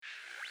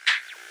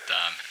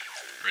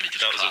Really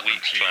just that was a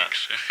weak clap.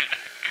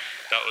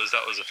 That was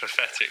a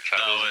pathetic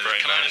clap. That wasn't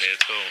very manly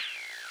at all.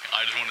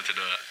 I just wanted to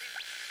do it.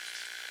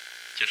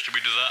 I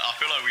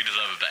feel like we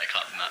deserve a better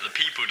clap than that. The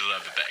people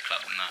deserve a better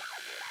clap than that.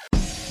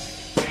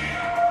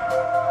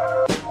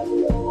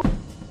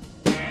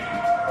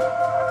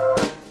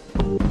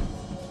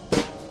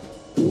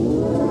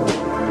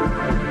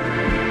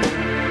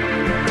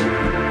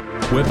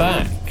 We're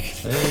back.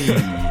 Hey,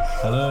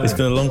 hello. It's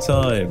been a long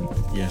time.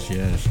 Yes.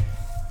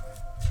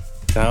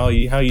 How are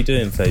you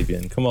doing,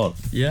 Fabian? Come on.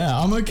 Yeah,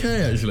 I'm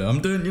okay actually. I'm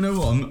doing. You know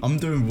what? I'm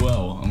doing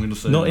well. I'm gonna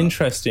say. Not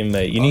interesting,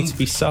 mate. You need to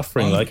be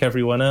suffering like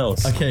everyone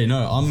else. Okay,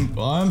 no,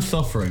 I'm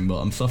suffering, but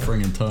I'm suffering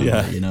internally.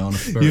 Yeah. You know, on a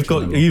spiritual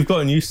level. You've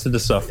gotten used to the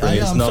suffering.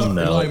 It's numb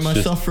now. Like my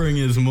suffering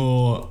is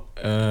more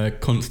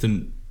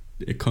constant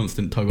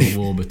tug of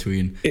war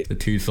between the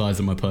two sides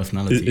of my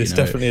personality. It's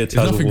definitely a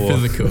tug of war. It's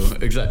nothing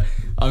physical. Exactly.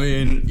 I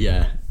mean,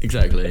 yeah,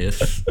 exactly.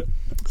 It's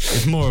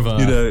more of a.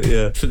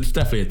 It's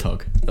definitely a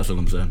tug. That's all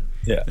I'm saying.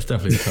 Yeah, it's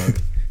definitely a tug.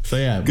 So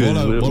yeah,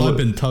 while I've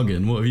been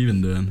tugging, what have you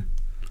been doing?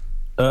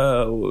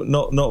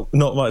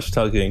 Not much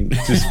tugging.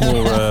 Just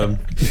more.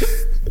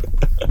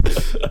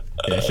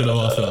 Yeah, should have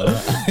asked about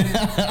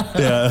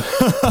that.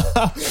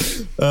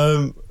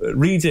 Yeah.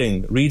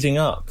 Reading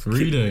up,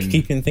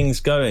 keeping things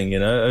going. You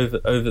know,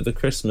 over the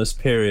Christmas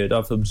period,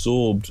 I've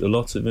absorbed a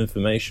lot of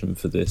information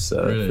for this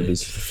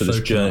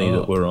journey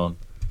that we're on.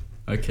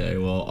 Okay,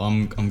 well,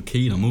 I'm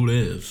keen. I'm all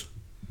ears.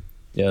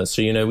 Yeah,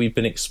 so we've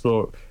been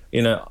exploring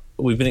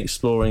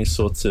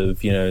sort of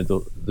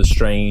the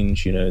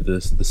strange,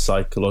 the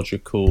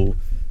psychological,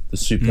 the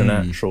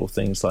supernatural,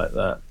 things like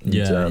that. And,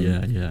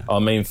 yeah.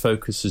 Our main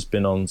focus has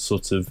been on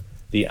sort of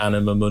the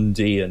anima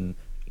mundi and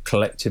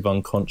collective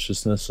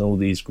unconsciousness and all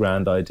these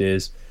grand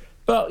ideas.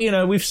 But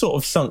we've sort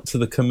of sunk to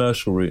the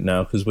commercial route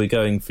now because we're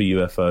going for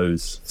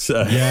UFOs.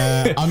 So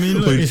yeah, I mean,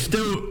 look,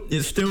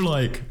 it's still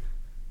like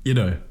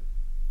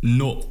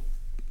not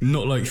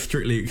like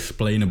strictly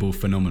explainable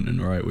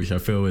phenomenon, right? Which I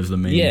feel is the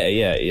main.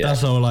 Yeah.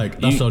 That's our our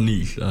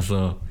niche. That's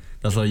our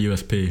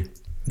USP.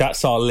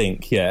 That's our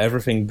link. Yeah,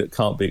 everything that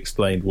can't be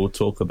explained, we'll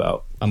talk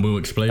about, and we'll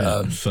explain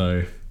it.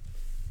 So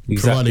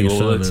exactly,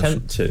 we'll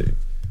attempt to.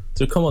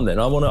 So come on then.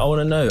 I want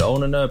to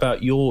know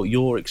about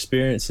your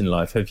experience in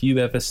life. Have you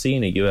ever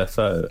seen a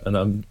UFO? And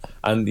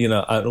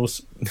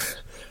also,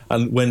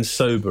 and when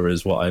sober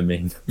is what I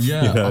mean.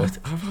 Yeah,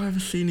 have I ever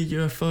seen a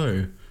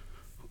UFO?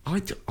 I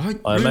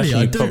imagine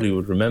you probably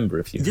would remember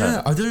if you had.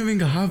 Yeah, I don't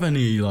think I have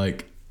any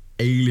like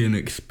alien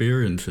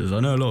experiences. I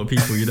know a lot of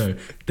people,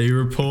 they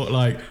report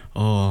like,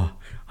 oh,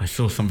 I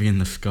saw something in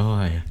the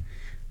sky,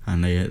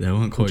 and they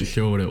weren't quite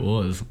sure what it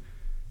was.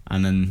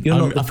 And then you're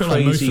not the I feel crazy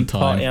like most of the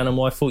time, party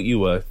animal I thought you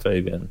were,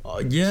 Fabian.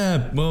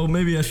 Yeah, well,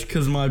 maybe that's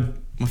because my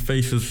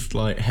face is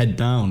like head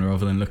down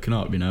rather than looking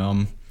up.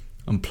 I'm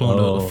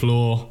planted on the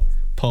floor,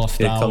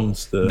 passed out. Here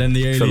comes the then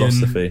the alien,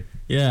 philosophy.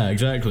 Yeah,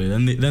 exactly.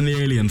 Then the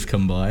aliens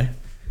come by.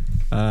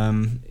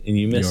 And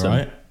you miss them.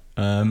 Right.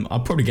 I'll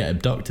probably get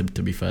abducted,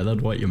 to be fair.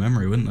 That'd wipe your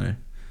memory, wouldn't they?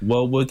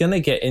 Well, we're going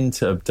to get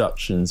into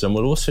abductions, and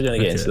we're also going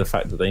to get into the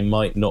fact that they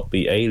might not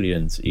be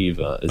aliens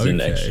either, as in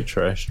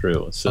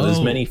extraterrestrial. So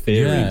there's many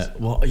theories. Yeah,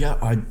 well, yeah,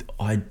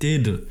 I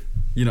did.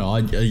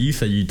 You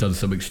say you've done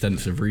some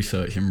extensive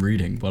research and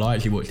reading, but I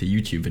actually watched a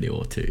YouTube video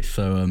or two.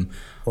 So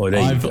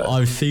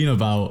I've seen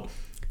about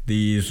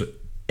these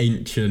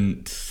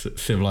ancient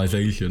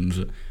civilizations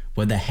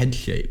where their head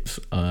shapes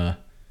are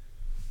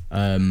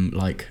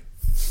like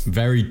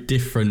very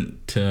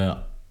different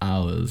to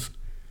ours,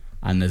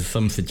 and there's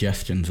some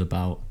suggestions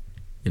about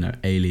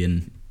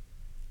alien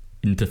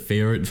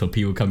interference or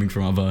people coming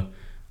from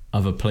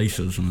other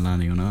places and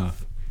landing on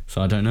Earth.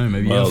 So I don't know,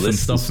 maybe you have some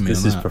stuff for me on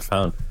that. This is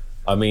profound.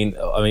 I mean,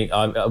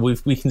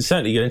 we can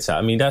certainly get into that.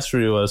 I mean, that's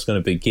really where I was going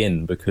to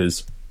begin,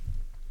 because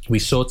we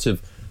sort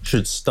of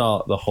should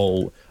start the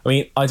whole. I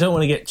mean, I don't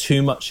want to get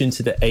too much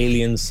into the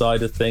alien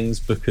side of things,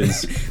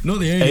 because not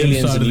the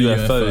aliens side and of the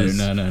UFOs.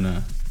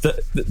 No.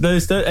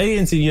 Those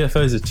aliens and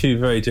UFOs are two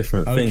very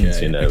different things.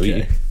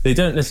 They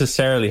don't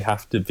necessarily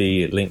have to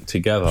be linked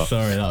together.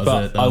 Sorry, that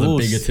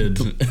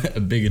was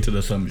a bigoted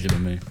assumption of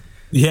me.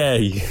 Yeah.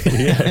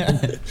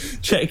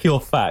 Check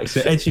your facts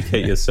and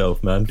educate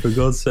yourself, man. For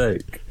God's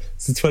sake,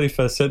 it's the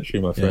 21st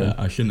century, my friend.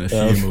 Yeah, I shouldn't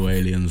assume all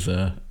aliens,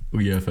 all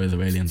UFOs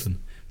are aliens.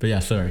 But yeah,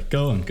 sorry.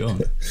 Go on.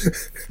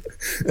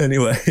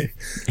 Anyway,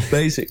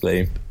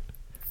 basically,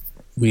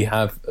 we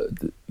have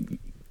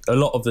a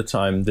lot of the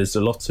time. There's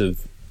a lot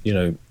of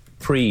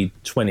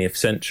pre-20th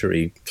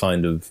century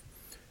kind of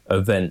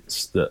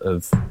events that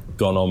have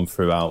gone on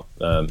throughout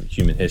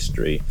human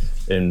history,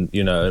 and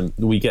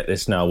we get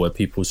this now where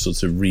people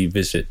sort of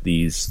revisit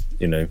these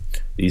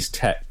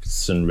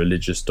texts and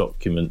religious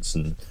documents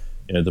and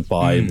the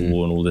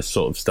Bible and all this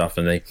sort of stuff,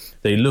 and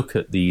they look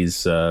at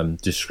these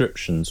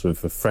descriptions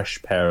with a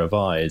fresh pair of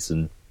eyes,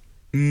 and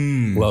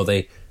well,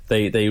 they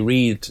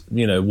read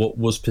what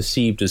was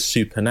perceived as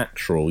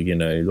supernatural,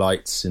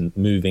 lights and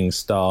moving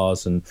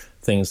stars and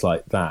things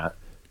like that,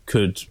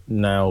 could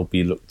now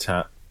be looked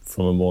at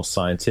from a more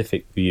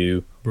scientific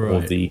view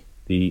of the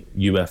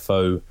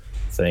UFO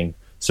thing.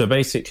 So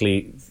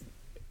basically,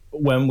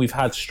 when we've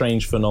had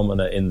strange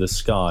phenomena in the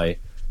sky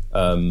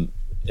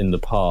in the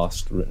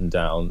past written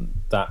down,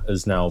 that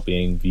is now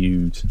being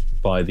viewed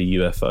by the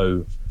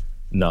UFO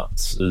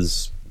nuts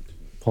as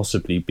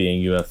possibly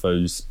being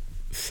UFOs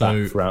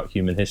back throughout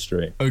human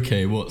history.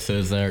 Okay, so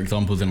is there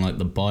examples in like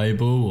the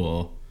Bible,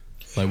 or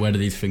like where do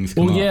these things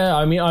come up? Yeah,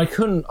 I mean, I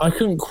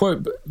couldn't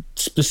quote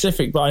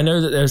specific, but I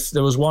know that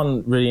there was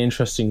one really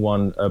interesting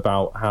one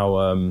about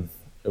how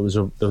there was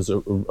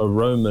a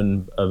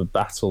Roman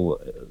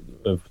battle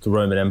of the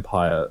Roman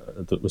Empire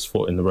that was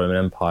fought in the Roman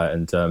Empire,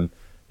 and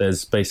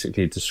there's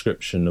basically a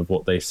description of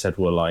what they said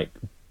were like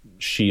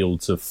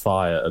shields of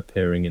fire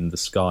appearing in the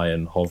sky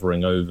and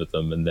hovering over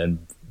them, and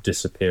then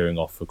disappearing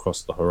off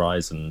across the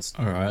horizons.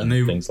 All right, and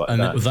things like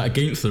that. Was that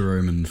against the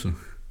Romans?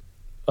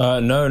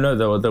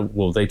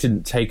 No. They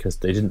didn't take us.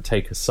 They didn't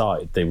take a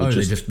side. They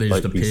just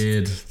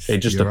appeared. They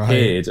just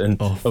appeared,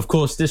 and of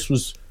course, this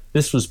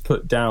was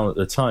put down at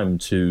the time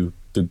to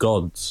the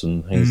gods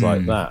and things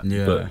like that.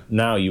 Yeah. But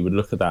now you would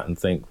look at that and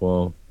think,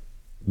 well,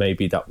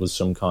 maybe that was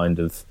some kind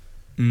of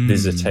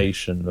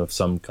visitation of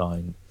some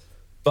kind.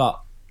 But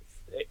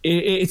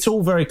it's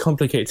all very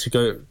complicated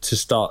to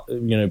start,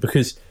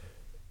 because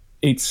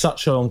it's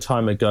such a long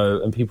time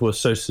ago, and people were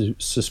so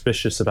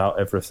suspicious about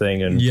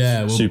everything and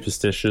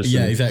superstitious.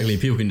 Yeah, exactly.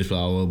 People can just be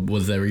like, well,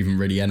 was there even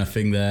really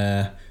anything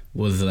there?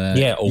 Was there?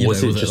 Yeah, or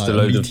was it just like a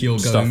load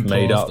of stuff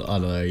made up? I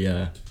don't know.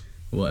 Yeah.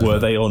 Whatever. Were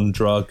they on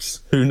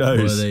drugs? Who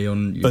knows? Were they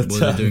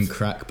doing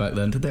crack back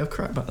then? Did they have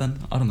crack back then?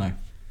 I don't know.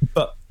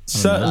 But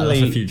certainly,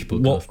 that's a future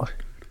podcast.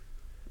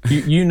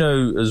 You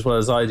know as well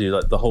as I do,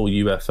 like the whole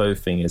UFO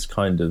thing is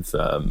kind of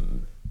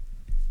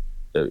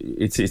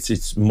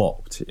it's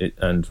mocked,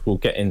 and we'll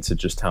get into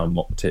just how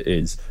mocked it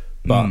is.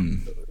 But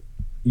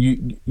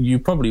you're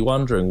probably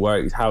wondering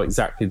how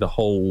exactly the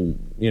whole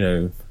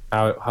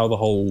how the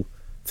whole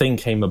thing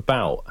came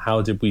about.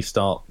 How did we first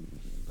start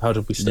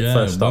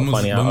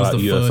finding out about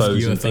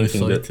UFOs and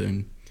thinking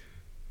sighting?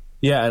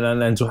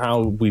 And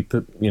how we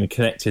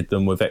connected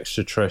them with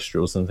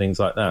extraterrestrials and things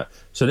like that.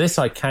 So this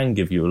I can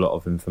give you a lot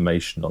of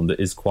information on that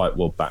is quite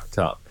well backed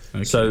up.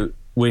 Okay. So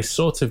we're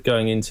sort of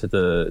going into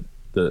the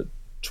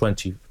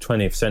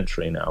 20th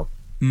century now,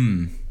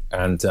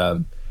 and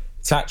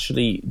it's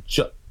actually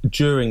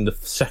during the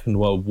Second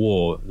World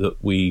War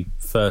that we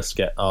first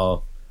get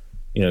our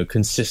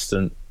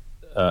consistent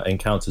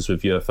encounters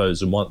with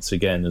UFOs. And once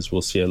again, as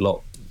we'll see a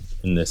lot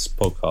in this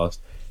podcast,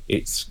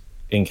 it's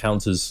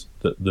encounters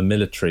that the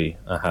military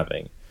are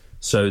having.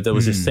 So there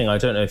was this thing, I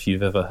don't know if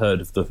you've ever heard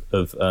of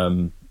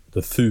the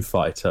Foo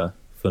Fighter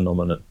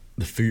phenomenon.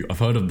 I've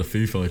heard of the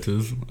Foo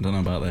Fighters. I don't know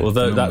about that. Well,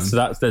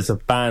 there's a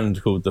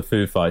band called the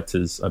Foo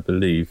Fighters, I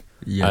believe,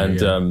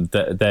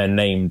 they're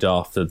named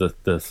after the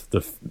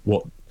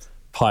what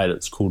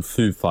pilots called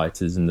Foo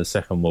Fighters in the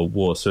Second World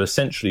War. So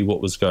essentially,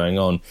 what was going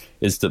on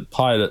is that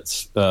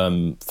pilots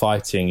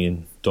fighting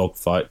in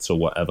dogfights or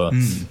whatever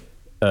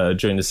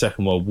during the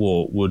Second World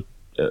War would,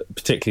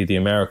 particularly the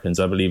Americans,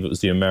 I believe it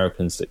was the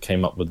Americans that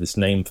came up with this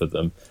name for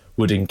them,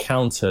 would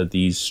encounter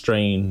these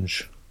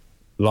strange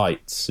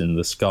lights in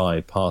the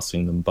sky,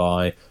 passing them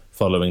by,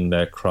 following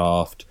their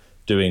craft,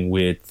 doing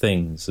weird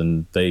things,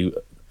 and they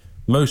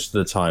most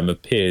of the time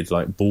appeared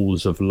like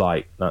balls of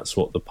light. That's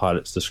what the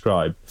pilots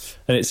described.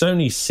 And it's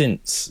only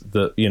since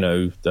that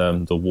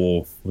the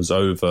war was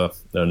over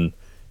and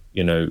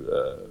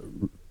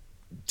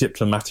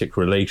diplomatic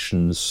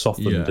relations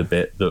softened a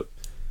bit that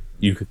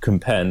you could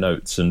compare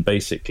notes, and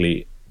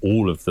basically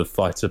all of the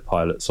fighter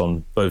pilots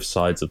on both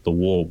sides of the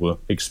war were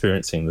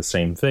experiencing the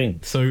same thing.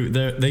 So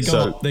they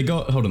got up, to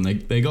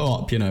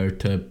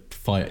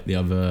fight the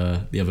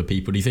other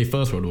people. Do you say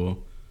First World War?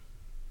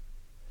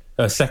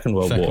 Second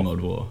World War. Second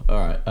World War. All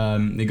right.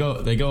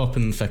 They go up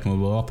in the Second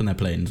World War, up in their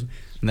planes,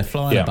 and they're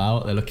flying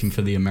about. They're looking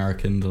for the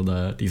Americans or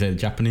do you say the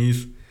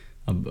Japanese?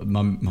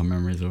 My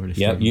memory is already.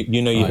 Yeah,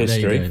 you know your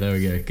history. There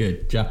we go.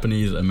 Good.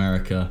 Japanese,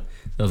 America.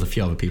 There was a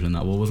few other people in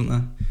that war, wasn't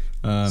there?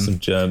 Some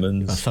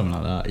Germans, something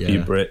like that. Yeah. A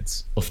few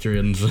Brits,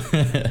 Austrians.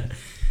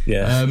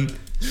 Yeah.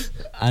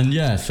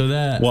 So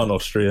they're one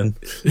Austrian.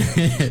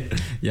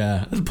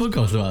 Yeah, there's a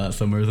podcast about that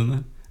somewhere, isn't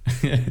there?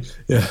 Yeah,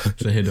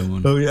 it's a hidden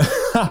one. Oh yeah.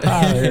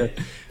 Yeah.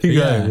 Keep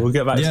going. We'll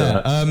get back to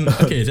that.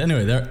 Okay. So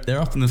anyway, they're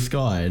up in the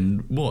sky,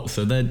 and what?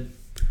 So they're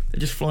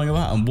just flying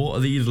about, and what are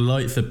these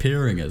lights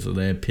appearing as? Are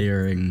they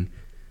appearing?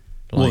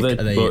 Like,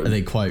 are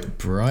they quite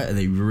bright? Are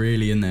they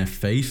really in their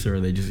face, or are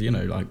they just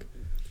like?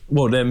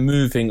 Well, they're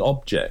moving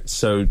objects,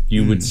 so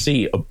you would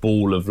see a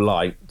ball of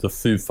light, the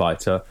Foo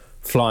Fighter,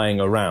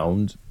 flying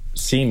around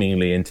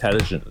seemingly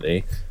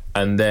intelligently,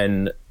 and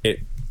then it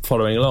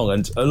following along.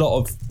 And a lot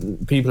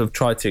of people have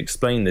tried to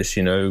explain this,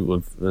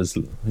 as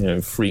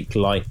freak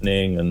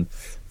lightning and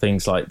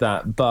things like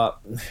that, but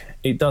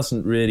it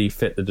doesn't really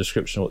fit the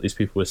description of what these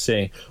people were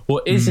seeing.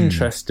 What is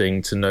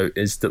interesting to note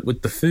is that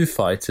with the Foo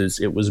Fighters,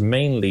 it was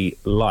mainly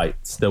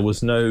lights. There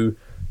was no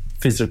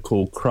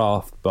physical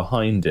craft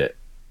behind it,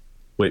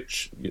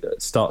 which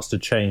starts to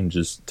change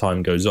as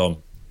time goes on.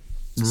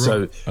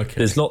 So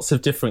there's lots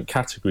of different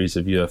categories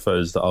of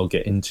UFOs that I'll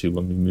get into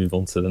when we move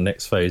on to the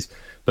next phase.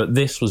 But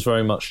this was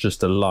very much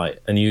just a light.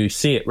 And you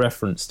see it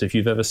referenced, if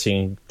you've ever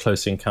seen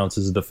Close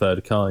Encounters of the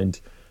Third Kind,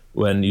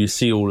 when you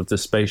see all of the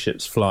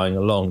spaceships flying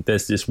along,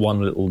 there's this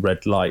one little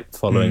red light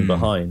following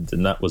behind,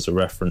 and that was a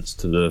reference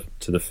to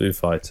the Foo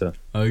Fighter.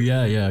 Oh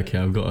yeah, okay.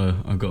 I've got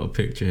a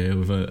picture here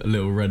with a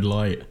little red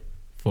light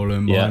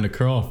following behind a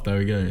craft. There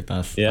we go.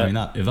 That's I mean,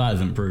 if that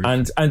isn't proof.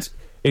 And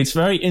it's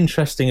very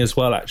interesting as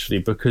well, actually,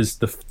 because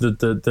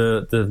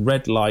the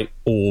red light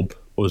orb,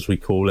 as we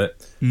call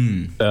it,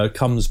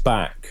 comes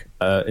back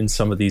in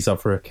some of these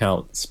other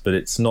accounts, but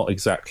it's not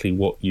exactly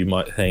what you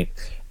might think.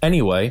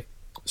 Anyway,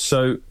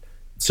 so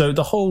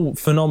the whole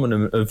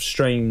phenomenon of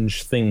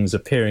strange things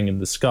appearing in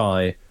the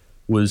sky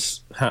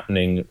was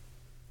happening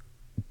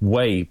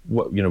way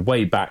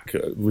back.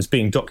 Was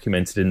being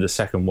documented in the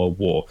Second World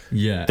War.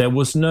 Yeah, there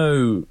was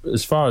no,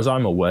 as far as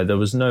I'm aware, there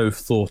was no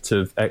thought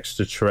of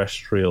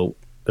extraterrestrial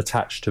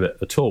attached to it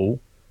at all.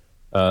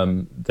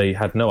 They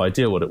had no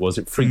idea what it was.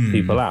 It freaked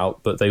people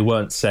out, but they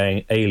weren't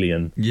saying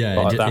alien.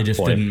 Yeah, it just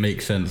didn't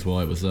make sense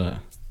why it was there.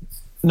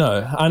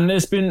 No, and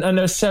there's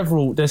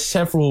several big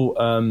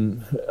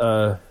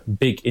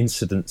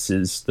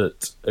incidences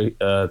that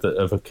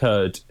have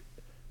occurred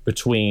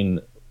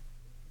between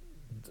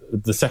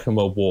the Second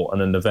World War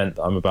and an event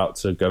that I'm about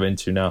to go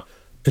into now.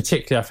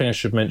 Particularly, I think I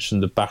should mention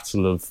the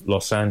Battle of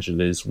Los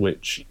Angeles,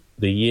 which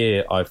the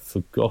year I've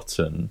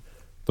forgotten,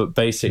 but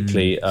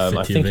basically,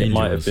 I think it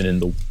might have been in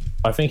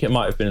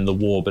the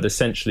war. But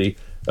essentially,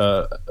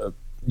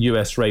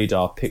 US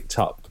radar picked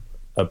up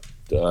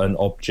an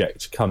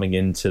object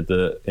coming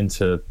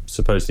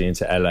supposedly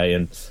into LA,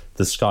 and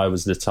the sky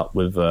was lit up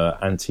with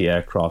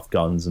anti-aircraft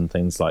guns and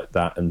things like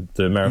that, and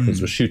the Americans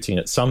were shooting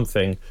at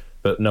something,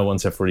 but no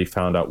one's ever really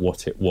found out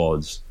what it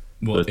was.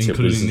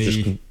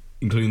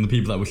 Including the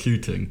people that were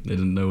shooting, they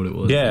didn't know what it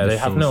was. Yeah, they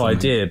have no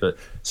idea, but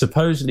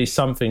supposedly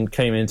something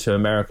came into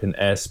American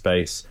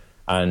airspace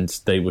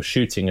and they were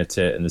shooting at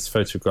it, and there's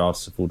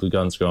photographs of all the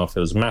guns going off. There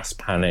was mass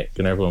panic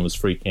and everyone was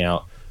freaking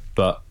out,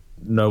 but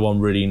no one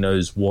really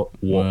knows what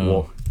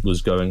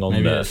was going on.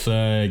 Maybe there.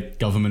 It's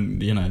government.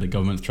 The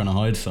government's trying to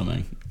hide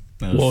something.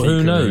 Well,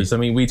 who knows? I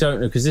mean, we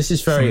don't know, because this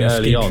is very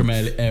early on. From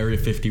Area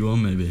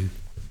 51, maybe.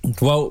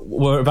 Well,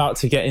 we're about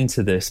to get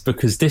into this,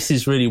 because this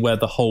is really where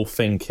the whole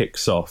thing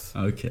kicks off.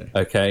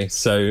 Okay.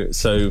 So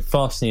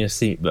fasten your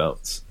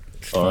seatbelts.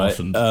 All right.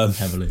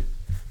 Heavily.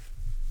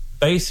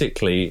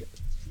 Basically,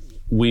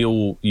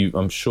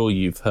 I'm sure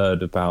you've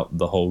heard about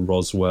the whole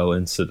Roswell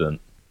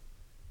incident.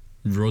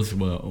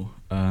 Roswell.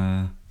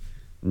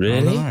 Really?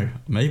 I don't know.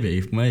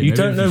 Maybe. You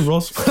don't know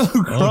Roswell?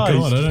 Oh, God,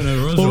 I don't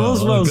know Roswell. Well,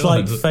 Roswell's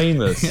like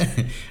famous.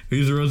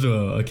 Who's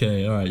Roswell?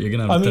 Okay, all right. You're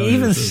gonna have to tell me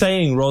even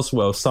saying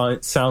Roswell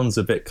sounds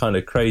a bit kind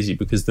of crazy,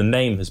 because the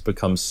name has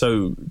become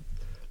so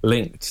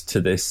linked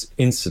to this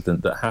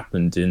incident that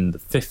happened in the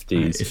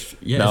 50s.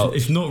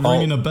 It's not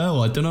ringing a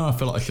bell. I don't know. I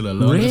feel like I should have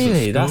learned this at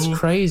Really? That's school.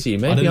 crazy.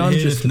 Maybe I'm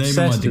just name in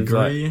my obsessed with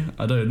degree.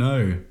 I don't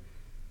know.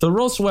 The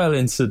Roswell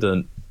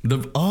incident.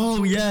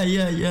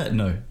 Yeah.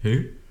 No,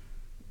 who?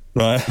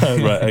 Right,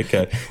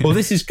 okay. Well,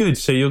 this is good.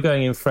 So you're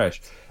going in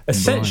fresh.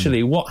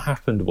 Essentially, what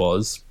happened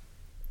was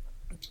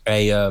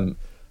an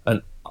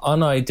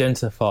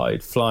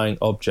unidentified flying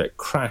object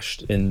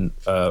crashed in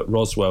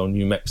Roswell,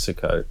 New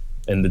Mexico,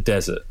 in the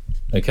desert.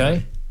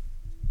 Okay?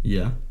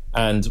 Yeah.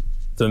 And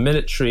the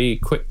military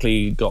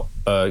quickly got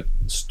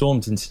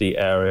stormed into the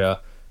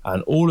area,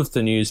 and all of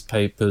the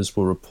newspapers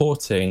were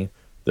reporting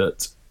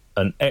that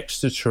an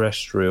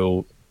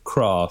extraterrestrial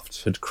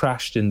craft had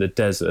crashed in the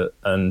desert,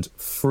 and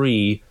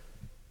 3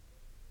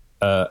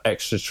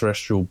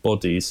 extraterrestrial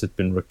bodies had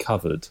been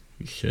recovered.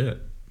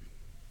 Shit.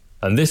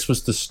 And this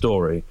was the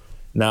story.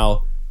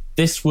 Now,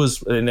 this was,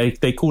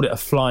 they called it a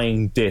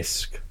flying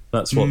disc.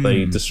 That's what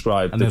they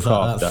described the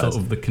craft as. That's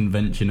sort of the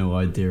conventional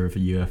idea of a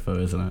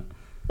UFO, isn't it?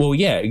 Well,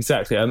 yeah,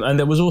 exactly. And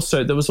there'd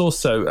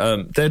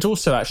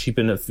also actually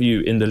been a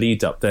few in the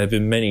lead up. There have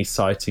been many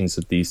sightings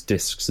of these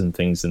discs and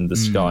things in the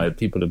sky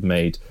people have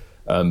made,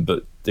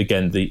 but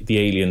again, the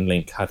alien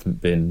link hadn't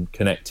been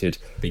connected.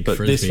 But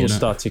this all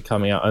started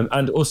coming out,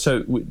 and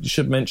also we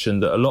should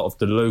mention that a lot of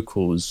the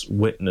locals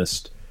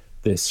witnessed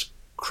this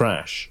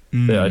crash.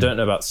 I don't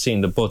know about seeing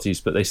the bodies,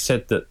 but they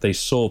said that they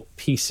saw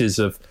pieces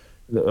of.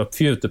 A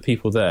few of the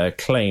people there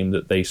claim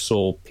that they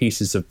saw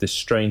pieces of this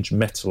strange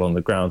metal on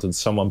the ground, and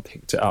someone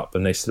picked it up,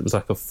 and they said it was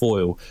like a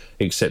foil,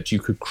 except you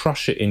could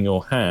crush it in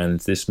your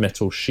hand, this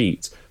metal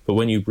sheet, but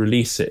when you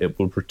release it, it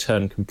would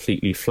return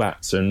completely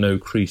flat, so no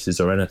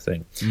creases or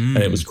anything. And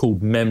it was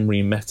called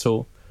memory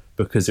metal,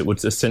 because it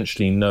would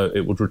essentially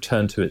it would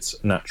return to its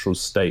natural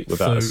state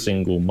without a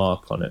single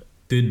mark on it.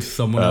 Did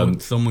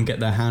someone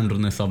get their hand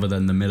on this other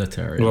than the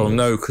military? Well,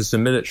 no, because the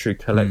military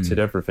collected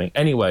everything.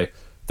 Anyway,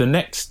 the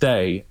next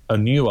day, a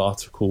new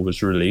article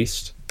was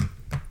released,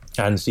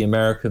 and the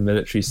American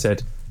military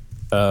said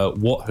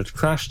what had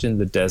crashed in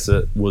the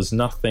desert was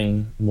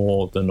nothing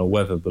more than a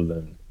weather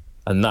balloon.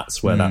 And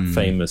that's where that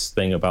famous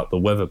thing about the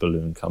weather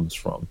balloon comes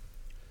from.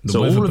 The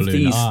so weather all of balloon.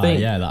 these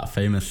things. Yeah, that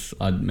famous.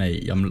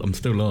 Mate, I'm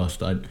still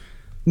lost.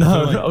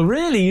 No,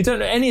 really, you don't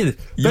know any of this.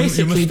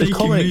 Basically, the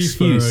common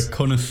excuse. For a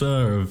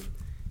connoisseur of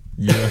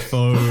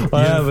UFO.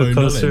 I am a UFO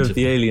connoisseur knowledge. of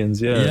the aliens.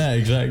 Yeah, Yeah,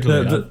 exactly.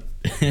 No,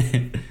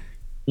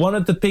 one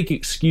of the big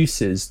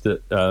excuses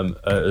that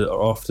are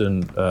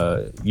often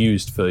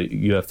used for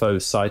UFO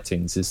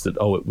sightings is that,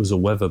 it was a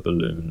weather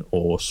balloon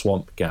or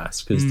swamp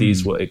gas, because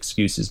these were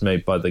excuses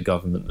made by the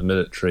government and the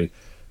military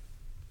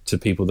to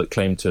people that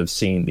claim to have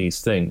seen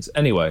these things.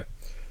 Anyway,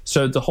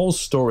 so the whole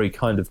story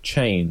kind of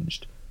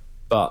changed,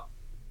 but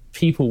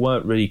people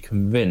weren't really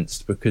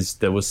convinced because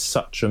there was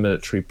such a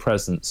military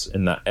presence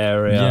in that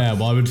area. Yeah,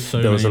 why would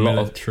so many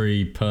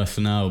military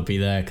personnel be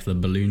there because the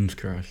balloons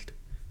crashed?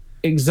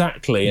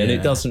 Exactly, and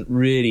it doesn't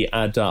really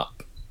add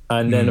up.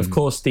 And then, of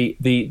course, the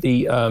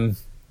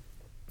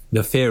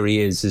theory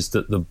is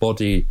that the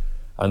body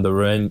and the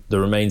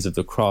remains of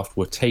the craft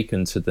were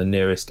taken to the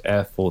nearest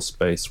Air Force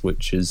base,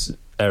 which is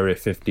Area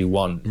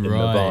 51 in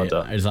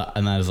Nevada. Is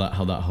that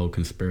how that whole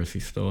conspiracy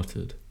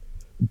started?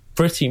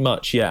 Pretty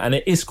much, yeah. And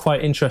it is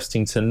quite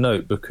interesting to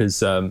note because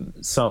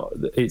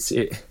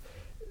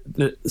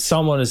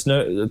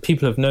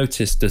people have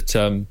noticed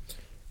that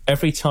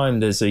every time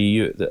there's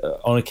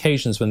on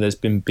occasions when there's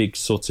been big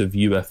sort of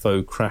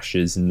UFO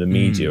crashes in the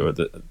media or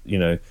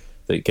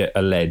that get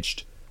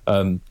alleged,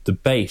 the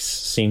base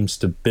seems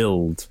to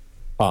build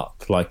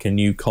up, like a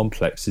new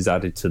complex is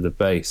added to the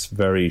base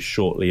very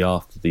shortly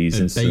after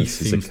these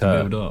instances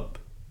occur. To build up.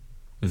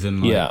 As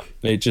in,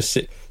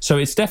 so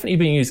it's definitely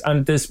being used,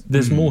 and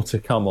there's more to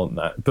come on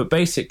that. But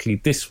basically,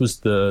 this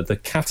was the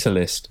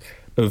catalyst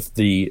of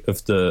the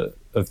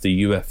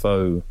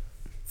UFO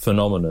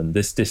phenomenon.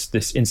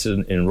 This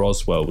incident in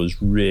Roswell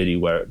was really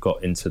where it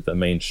got into the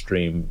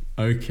mainstream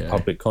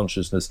public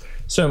consciousness.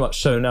 So much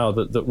so now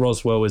that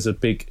Roswell is a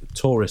big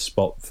tourist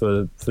spot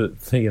for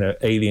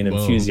alien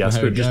enthusiasts,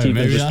 but just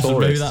tourists.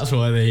 Maybe that's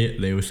why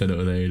they were said it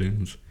with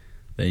aliens.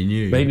 They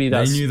knew. They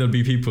knew there'd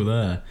be people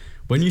there.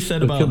 When you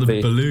said about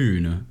the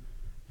balloon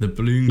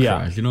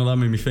crash, you know what that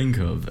made me think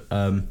of?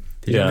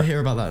 Did you ever hear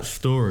about that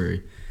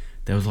story?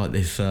 There was like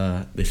this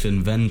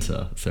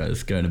inventor, so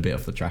it's going a bit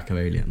off the track of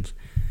aliens.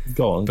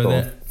 Go on.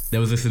 There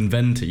was this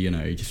inventor,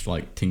 just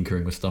like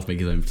tinkering with stuff,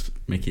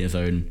 making his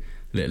own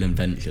little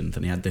inventions,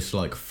 and he had this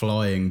like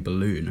flying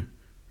balloon,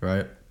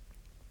 right?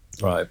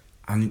 Right.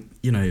 And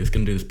he was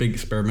going to do this big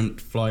experiment,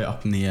 fly it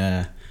up in the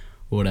air,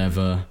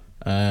 whatever.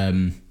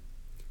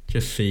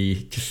 Just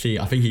see.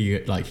 I think he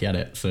had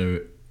it.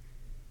 So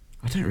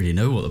I don't really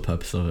know what the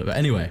purpose of it, but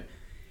anyway,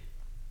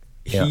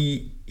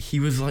 he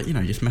was like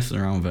just messing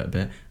around with it a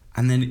bit,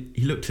 and then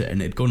he looked at it and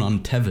it had gone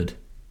untethered.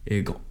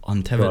 It got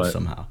untethered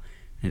somehow,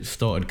 and it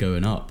started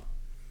going up.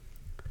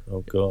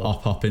 Oh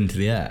god! Up into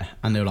the air,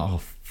 and they were like,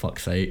 "Oh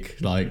fuck's sake!"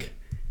 Like,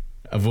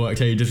 I've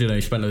worked out.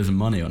 You spent loads of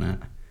money on it.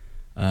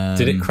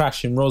 Did it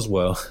crash in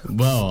Roswell?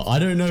 Well, I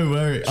don't know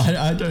where.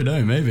 I don't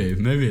know. Maybe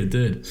it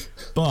did.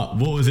 But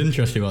what was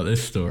interesting about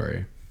this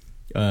story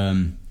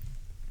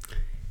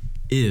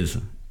is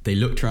they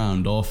looked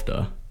around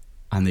after,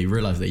 and they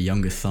realised their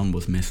youngest son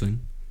was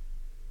missing.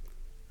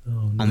 Oh,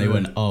 no. And they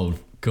went, "Oh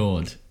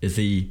God, is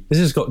he?" This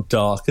has got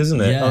dark, isn't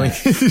it? Yeah,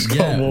 this has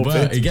got more.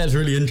 Well, it gets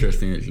really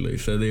interesting actually.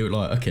 So they were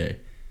like, "Okay."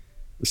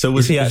 So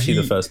was he actually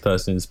the first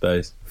person in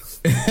space?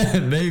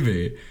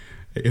 Maybe.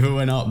 If it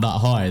went up that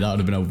high, that would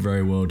have been a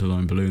very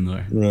well-designed balloon,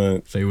 though.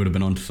 Right. So he would have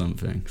been onto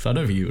something. So I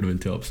don't think he would have been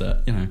too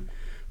upset,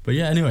 But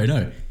yeah, anyway,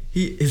 no.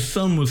 His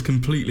son was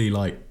completely,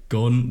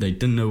 gone. They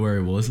didn't know where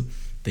he was.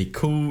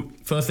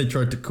 First they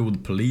tried to call the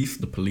police.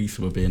 The police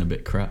were being a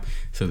bit crap.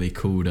 So they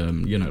called,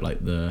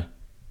 the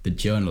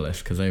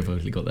journalists, because they've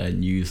obviously got their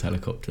news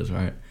helicopters,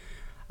 right?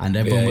 And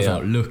everyone was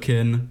out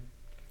looking.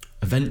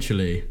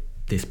 Eventually,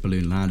 this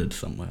balloon landed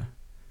somewhere.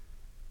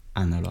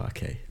 And they're like,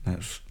 okay,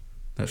 let's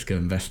go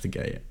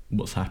investigate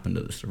what's happened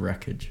at this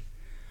wreckage.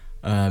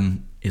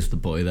 Is the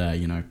boy there?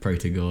 Pray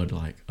to God,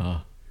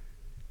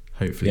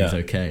 hopefully he's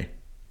okay.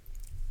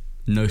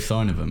 No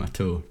sign of him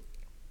at all.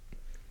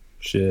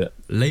 Shit.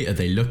 Later,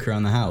 they look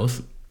around the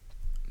house,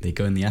 they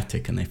go in the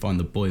attic, and they find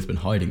the boy's been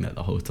hiding there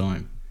the whole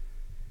time.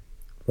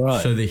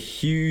 Right. So the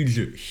huge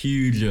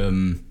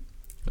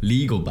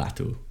legal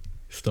battle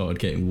started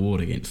getting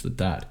warred against the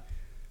dad,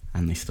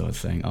 and they started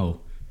saying,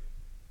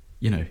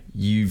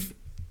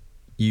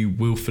 you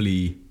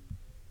willfully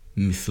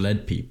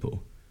misled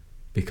people,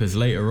 because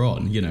later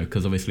on,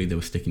 because obviously they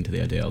were sticking to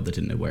the idea, they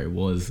didn't know where it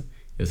was, it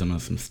was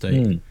another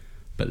mistake.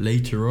 But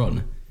later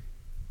on,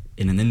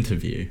 in an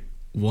interview,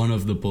 one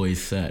of the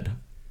boys said,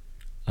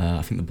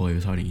 I think the boy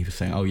was hiding, he was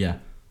saying, "Oh yeah,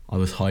 I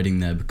was hiding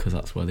there because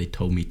that's where they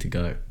told me to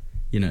go."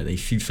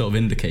 She sort of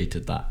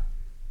indicated that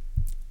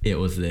it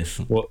was this.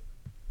 What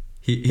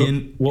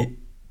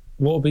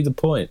would be the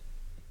point?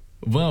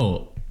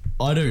 Well,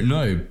 I don't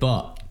know,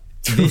 but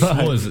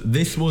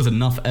this was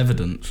enough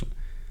evidence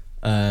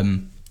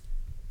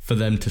for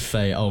them to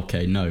say,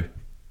 "Okay, no,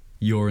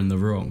 you're in the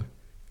wrong,"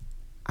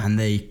 and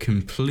they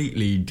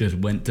completely just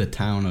went to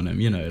town on him.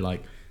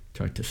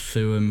 Tried to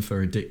sue him for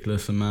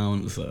ridiculous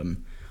amounts.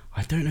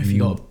 I don't know if he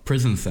got a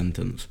prison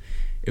sentence.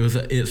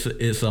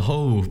 it's a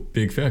whole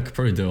big thing. I could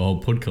probably do a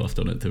whole podcast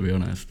on it, to be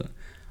honest.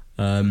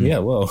 Yeah,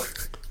 well,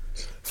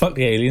 fuck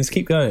the aliens,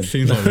 keep going.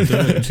 Seems like we're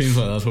doing. It seems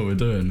like that's what we're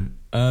doing.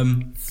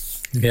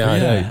 Yeah, I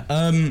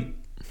know.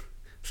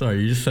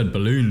 Sorry, you just said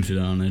balloons,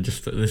 and this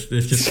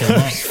just came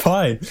up.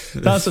 Fine.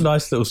 That's a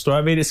nice little story.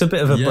 I mean, it's a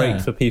bit of a break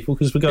for people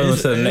because we're going on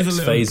to the next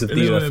phase of the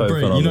UFO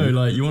phenomenon. You know,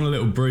 like you want a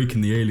little break in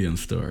the alien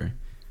story.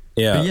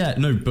 Yeah.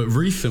 But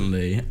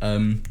recently,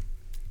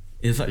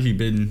 it's actually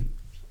been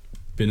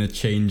a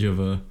change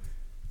of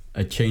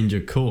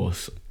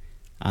course,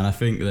 and I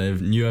think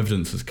new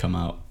evidence has come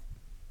out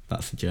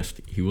that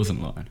suggests he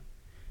wasn't lying,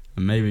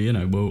 and maybe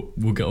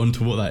we'll get on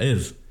to what that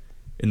is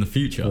in the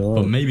future. Oh.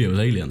 But maybe it was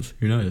aliens.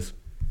 Who knows?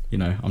 I'm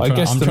trying to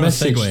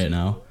segue it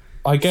now.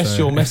 I guess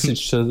your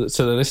message to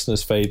the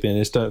listeners, Fabian,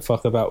 is don't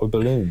fuck about with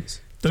balloons.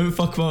 Don't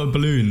fuck about with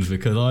balloons,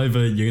 because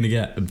either you're going to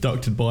get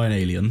abducted by an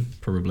alien,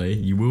 probably.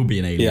 You will be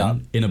an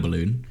alien in a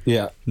balloon.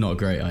 Yeah. Not a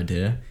great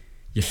idea.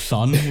 Your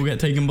son will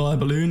get taken by a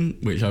balloon,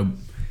 which I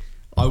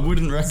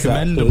wouldn't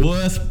recommend the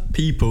worst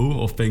people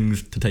or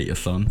things to take your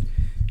son.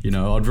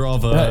 I'd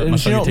rather my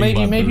son get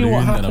taken by a balloon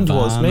than a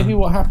van. Maybe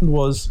what happened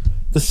was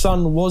the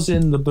son was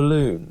in the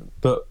balloon,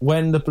 but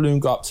when the balloon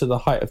got up to the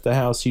height of the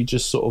house, he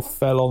just sort of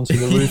fell onto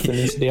the roof and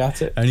into the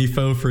attic. And he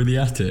fell through the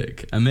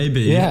attic. And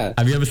maybe... Yeah.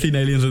 Have you ever seen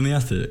Aliens in the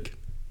Attic?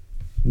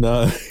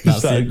 No.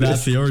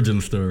 That's the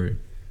origin story.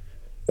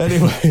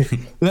 Anyway,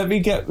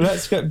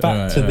 let's get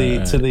back to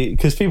the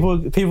because people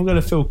are going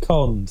to feel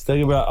conned. They're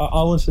going to be like,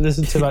 I want to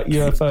listen to like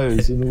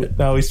UFOs, and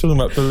now he's talking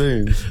about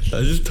balloons. I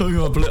was just talking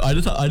about balloons. I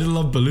just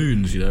love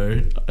balloons.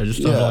 I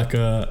just have like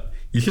a...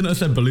 You shouldn't have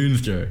said balloons,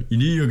 Joe. You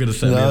knew you were going to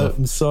say no.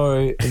 I'm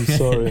sorry.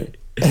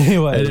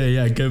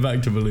 Anyway, go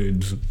back to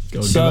balloons.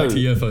 Go back to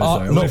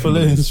UFOs. Not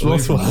balloons.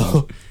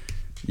 Roswell.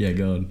 Yeah,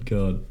 go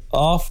on.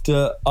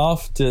 After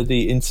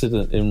the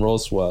incident in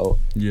Roswell,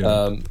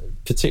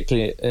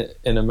 particularly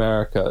in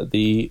America,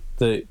 the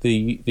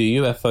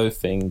UFO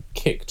thing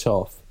kicked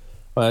off.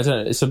 I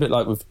don't know. It's a bit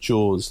like with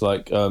Jaws.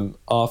 Like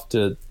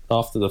after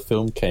the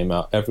film came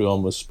out,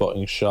 everyone was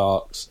spotting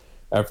sharks.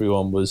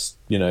 Everyone was,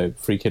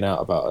 freaking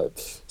out about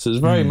it. So it was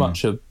very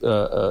much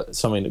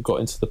something that got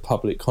into the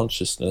public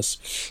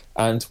consciousness.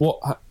 And what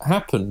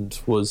happened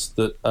was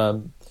that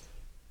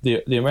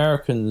the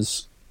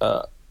Americans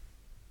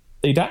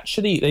they'd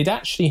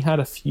actually had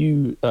a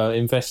few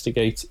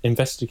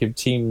investigative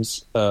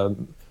teams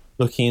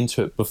looking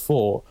into it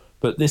before,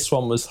 but this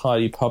one was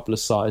highly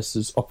publicized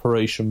as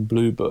Operation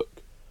Blue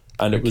Book,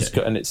 and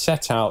it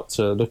set out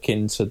to look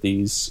into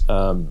these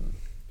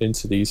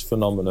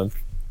phenomena.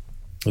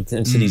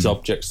 Into these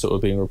objects that were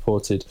being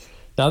reported.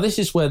 Now, this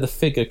is where the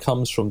figure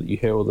comes from that you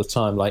hear all the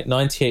time. Like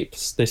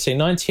 98%, they say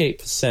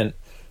 98%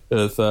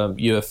 of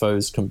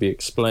UFOs can be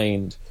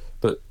explained,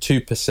 but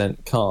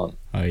 2% can't.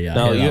 Oh yeah.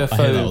 Now,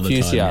 UFO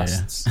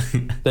enthusiasts,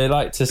 they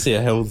like to see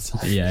a hell of the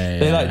time.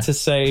 They like to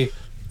say,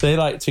 they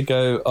like to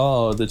go,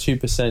 the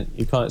 2%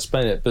 you can't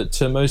explain it. But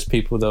to most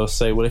people, they'll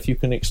say, well, if you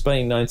can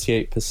explain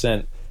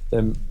 98%,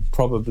 then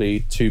probably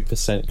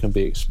 2% can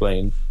be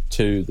explained.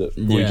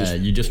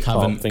 You just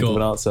haven't think of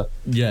an answer.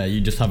 Yeah,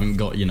 you just haven't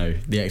got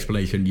the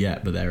explanation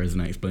yet, but there is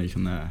an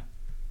explanation there.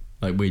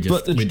 Like we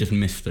just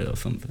missed it or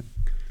something.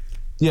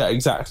 Yeah,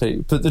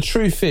 exactly. But the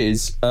truth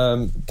is,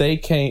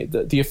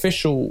 the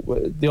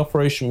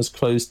operation was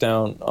closed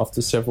down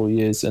after several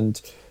years,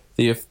 and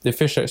the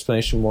official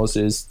explanation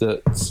is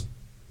that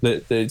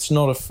it's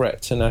not a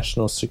threat to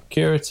national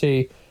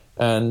security,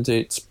 and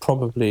it's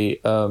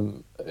probably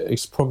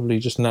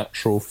just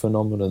natural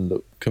phenomenon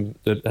that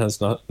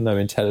has no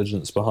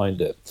intelligence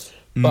behind it.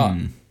 But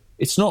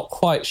it's not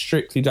quite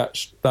strictly that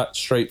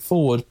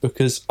straightforward,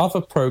 because other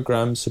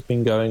programs have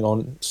been going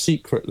on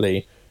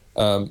secretly,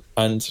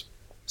 and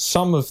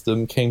some of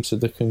them came to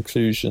the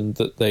conclusion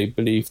that they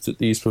believed that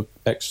these were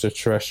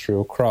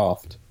extraterrestrial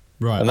craft.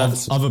 Right, and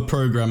other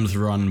programs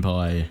run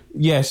by...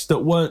 Yes, that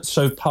weren't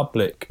so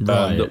public,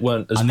 that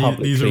weren't as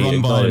publicly these are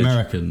run by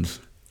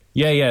Americans?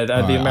 Yeah,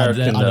 the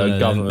American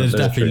government. There's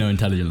definitely no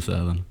intelligence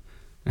there then.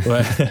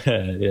 Well,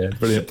 yeah,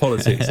 brilliant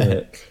politics, isn't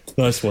it?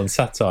 Nice one,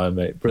 satire,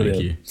 mate.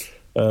 Brilliant.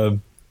 Thank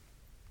you.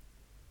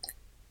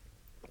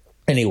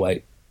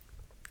 Anyway,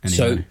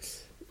 so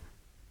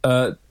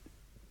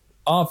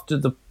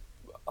after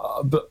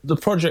but the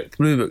Project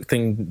Blue Book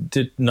thing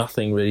did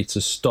nothing really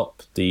to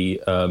stop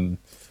the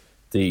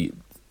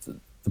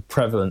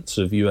prevalence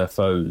of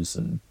UFOs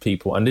and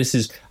people, and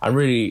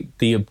really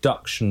the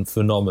abduction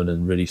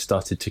phenomenon really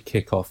started to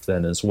kick off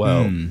then as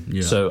well.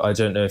 So I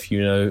don't know if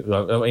you know.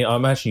 I mean, I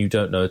imagine you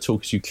don't know at all,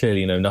 because you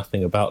clearly know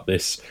nothing about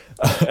this.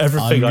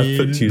 Everything I've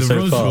put to you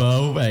so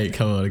far. Wait,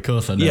 come on. Of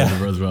course I know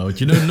the Roswell.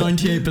 Do you know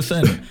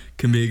 98%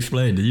 can be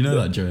explained? Did you know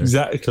that, Joe?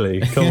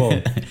 Exactly. Come on.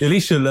 At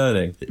least you're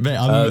learning. Mate,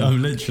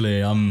 I'm literally.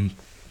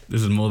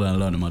 This is more than I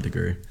learned in my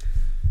degree.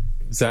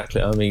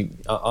 Exactly. I mean,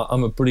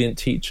 I'm a brilliant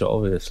teacher,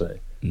 obviously.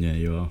 Yeah,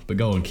 you are. But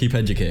go on, keep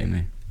educating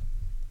me.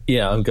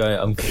 Yeah, I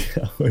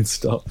won't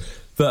stop.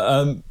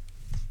 But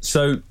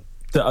so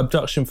the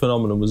abduction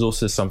phenomenon was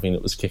also something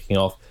that was kicking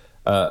off,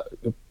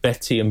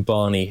 Betty and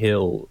Barney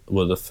Hill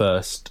were the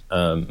first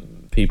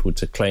people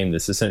to claim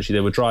this. Essentially,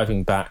 they were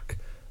driving back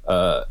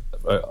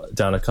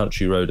down a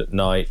country road at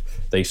night.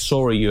 They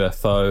saw a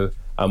UFO,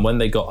 and when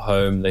they got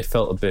home, they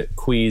felt a bit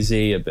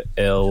queasy, a bit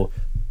ill.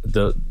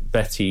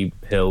 Betty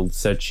Hill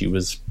said she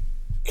was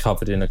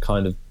covered in a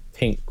kind of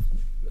pink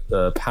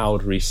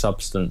powdery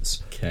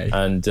substance. Okay.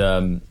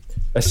 And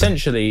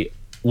essentially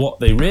what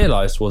they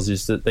realized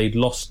is that they'd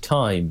lost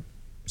time.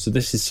 So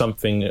this is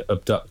something that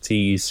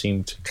abductees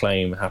seem to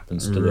claim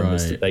happens to them,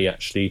 is that they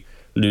actually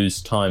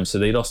lose time. So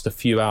they lost a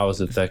few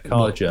hours of their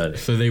car journey.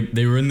 So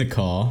they were in the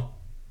car,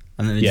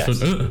 and then they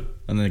just went, and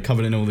then they're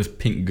covered in all this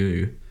pink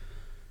goo.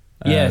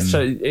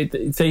 So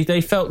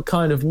they felt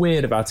kind of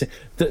weird about it.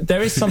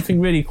 There is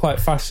something really quite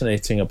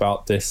fascinating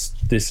about this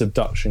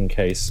abduction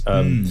case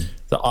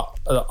that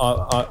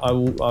I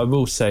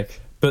will say.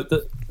 But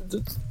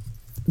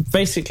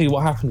basically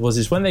what happened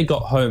is when they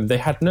got home, they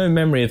had no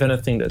memory of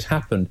anything that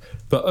happened.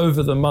 But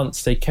over the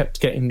months, they kept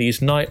getting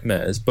these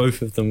nightmares.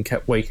 Both of them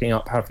kept waking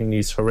up having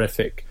these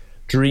horrific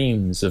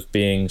dreams of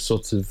being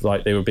sort of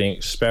like they were being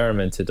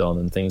experimented on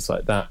and things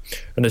like that.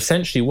 And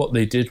essentially what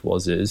they did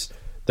is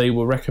they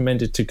were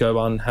recommended to go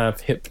and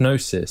have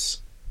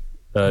hypnosis,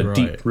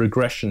 deep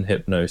regression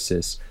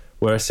hypnosis,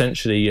 where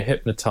essentially you're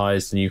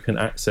hypnotized and you can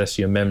access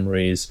your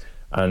memories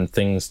and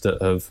things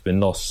that have been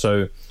lost.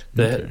 So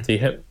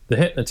the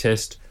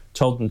hypnotist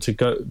told them to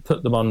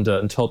put them under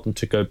and told them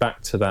to go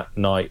back to that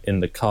night in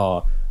the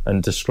car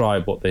and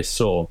describe what they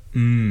saw.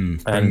 Bring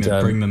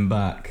them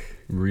back,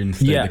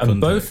 reinstate the context.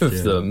 And both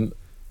of them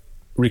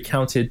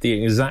recounted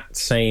the exact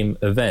same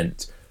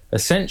event.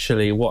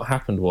 Essentially, what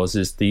happened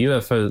is the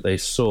UFO that they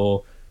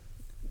saw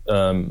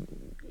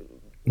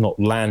not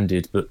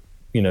landed, but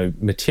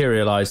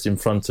materialized in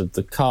front of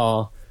the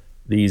car.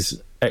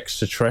 These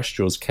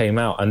extraterrestrials came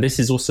out, and this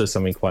is also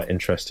something quite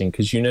interesting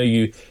because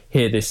you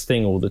hear this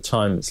thing all the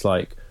time. It's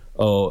like,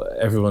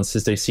 everyone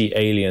says they see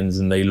aliens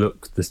and they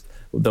look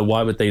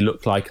why would they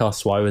look like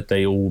us? Why would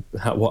they all?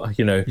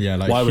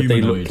 Why would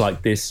they look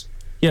like this?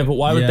 Yeah, but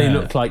why would they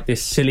look like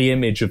this silly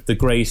image of the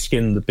grey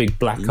skin, the big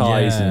black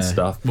eyes and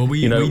stuff? Well,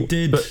 we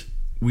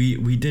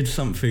did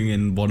something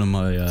in one of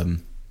my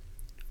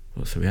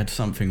we had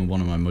something in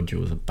one of my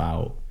modules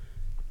about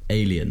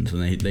aliens,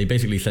 and they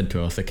basically said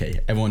to us, okay,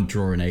 everyone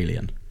draw an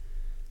alien.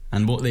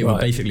 And what they were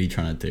basically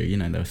trying to do,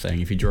 they were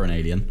saying if you draw an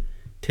alien,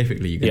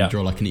 typically you're going to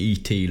draw like an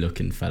ET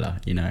looking fella,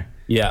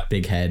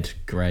 big head,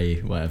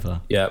 grey,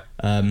 whatever. Yeah.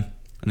 And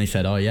they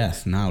said, oh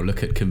yes, now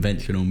look at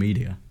conventional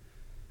media.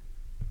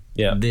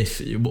 Yeah.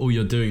 All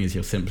you're doing is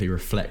you're simply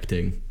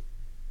reflecting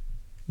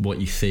what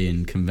you see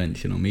in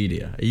conventional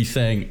media. Are you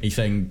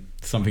saying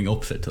something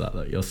opposite to that,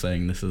 though? You're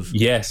saying this is...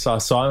 Yes, so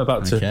I'm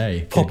about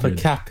to pop a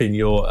cap in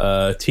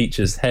your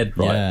teacher's head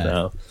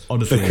now.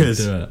 Honestly,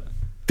 because do it.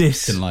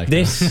 This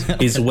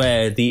is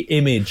where the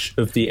image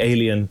of the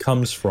alien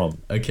comes from.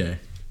 Okay.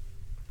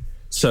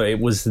 So it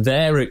was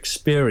their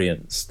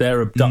experience,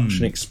 their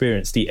abduction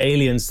experience. The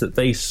aliens that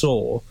they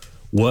saw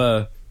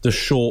were the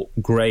short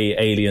grey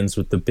aliens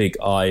with the big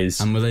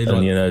eyes, and were they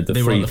the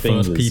they three were the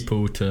fingers. First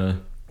people to...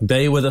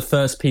 They were the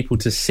first people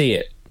to see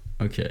it.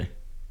 Okay.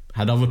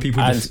 Had other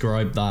people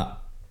described that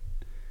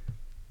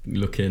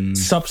looking...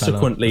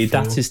 Subsequently,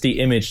 that is the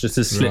image that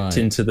has slipped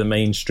into the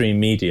mainstream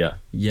media.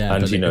 Yeah,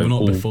 and but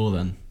not before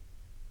then.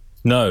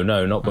 No,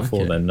 not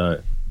before then.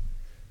 No.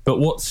 But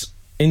what's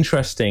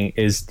interesting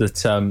is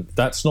that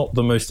that's not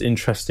the most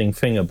interesting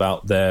thing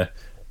about their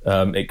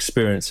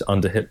experience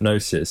under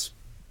hypnosis.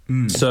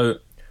 So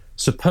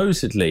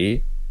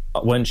supposedly,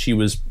 when she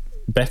was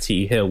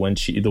Betty Hill,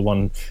 the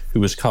one who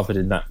was covered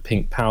in that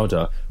pink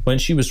powder, when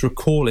she was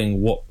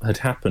recalling what had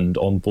happened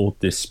on board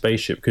this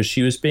spaceship, because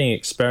she was being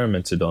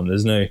experimented on,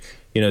 there's no,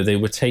 they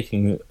were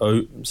taking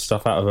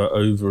stuff out of her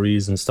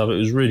ovaries and stuff. It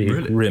was really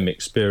a grim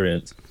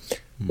experience.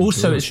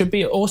 Also, it should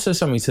be also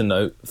something to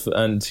note,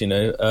 and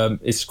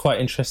it's quite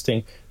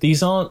interesting.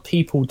 These aren't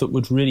people that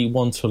would really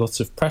want a lot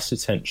of press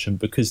attention,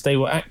 because they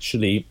were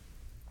actually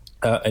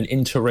an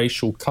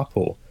interracial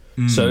couple.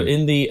 So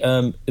in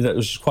that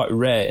was quite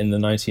rare in the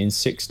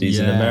 1960s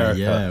in America.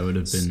 Yeah, it would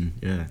have been.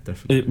 Yeah,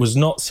 definitely. It was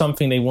not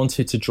something they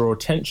wanted to draw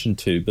attention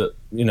to, but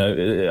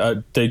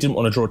they didn't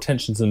want to draw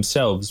attention to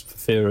themselves for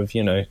fear of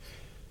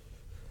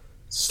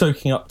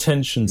stoking up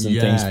tensions and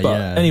things.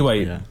 But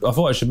anyway, I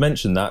thought I should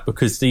mention that,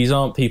 because these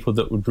aren't people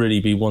that would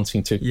really be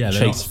wanting to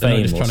chase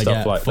fame or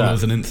stuff like that.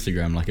 Followers on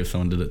Instagram, like if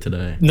someone did it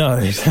today. No,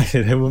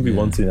 exactly. They wouldn't be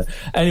wanting that.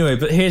 Anyway,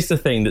 but here's the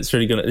thing that's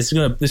really this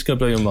is gonna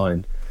blow your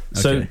mind.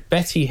 Okay. So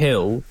Betty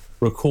Hill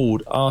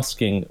recalled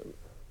asking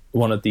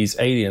one of these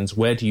aliens,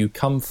 "Where do you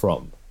come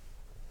from?"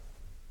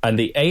 And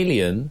the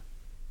alien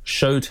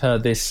showed her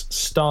this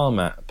star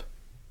map.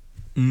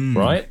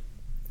 Right?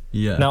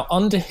 Yeah. Now,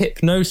 under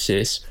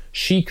hypnosis,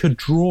 she could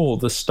draw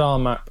the star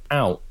map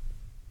out.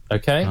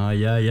 Okay?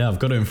 Yeah. I've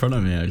got it in front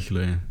of me,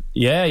 actually.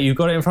 Yeah, you've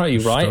got it in front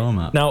of you, right? Star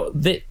map. Now,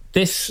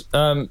 this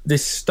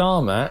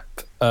star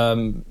map,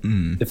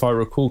 if I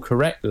recall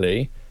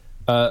correctly,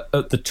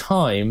 at the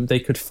time, they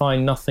could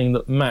find nothing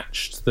that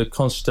matched the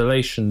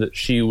constellation that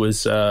she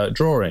was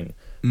drawing.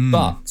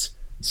 But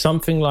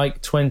something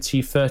like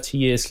 20, 30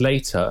 years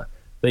later,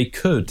 they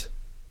could.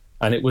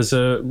 And it was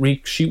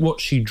what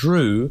she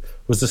drew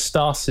was a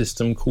star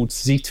system called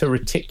Zeta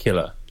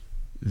Reticula.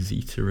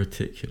 Zeta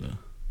Reticula.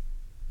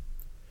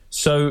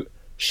 So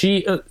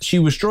she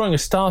was drawing a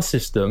star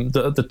system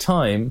that at the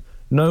time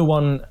no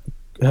one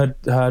had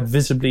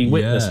visibly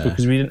witnessed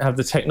because we didn't have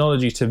the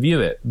technology to view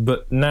it.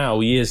 But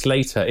now, years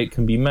later, it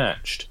can be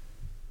matched.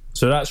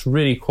 So that's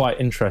really quite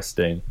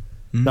interesting.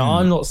 Now,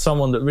 I'm not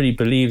someone that really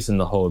believes in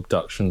the whole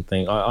abduction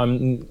thing.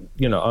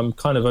 I'm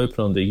kind of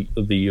open on the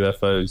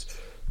UFOs,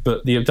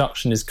 but the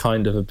abduction is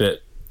kind of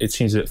it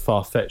seems a bit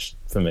far-fetched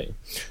for me.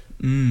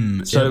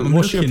 So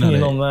what's your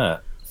opinion on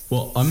that?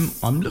 Well,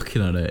 I'm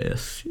looking at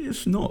it.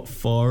 It's not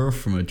far off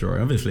from a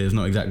drawing. Obviously, it's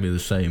not exactly the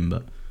same,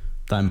 but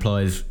that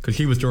implies, because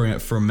she was drawing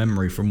it from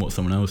memory from what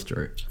someone else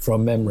drew.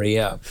 From memory,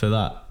 yeah. So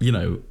that,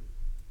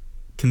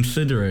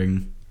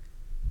 considering,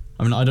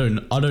 I mean, I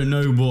don't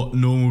know what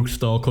normal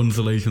star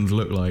constellations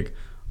look like.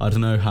 I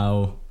don't know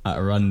how at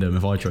random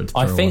if I tried to.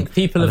 I think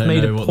people have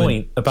made a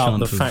point about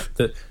the fact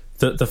that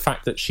the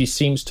fact that she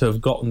seems to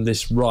have gotten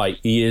this right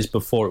years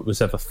before it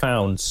was ever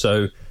found.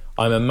 So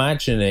I'm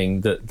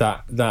imagining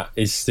that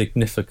is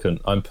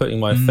significant. I'm putting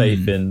my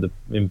faith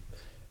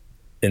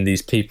in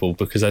these people,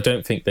 because I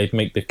don't think they'd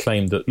make the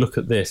claim that look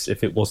at this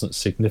if it wasn't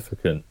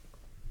significant.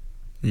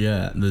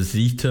 Yeah, the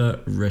Zeta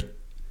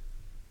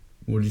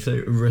what do you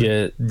say?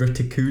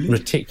 Reticuli?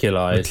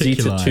 Reticuli.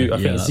 Zeta 2. I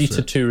think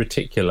Zeta 2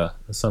 Reticula,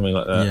 or something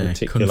like that. Yeah,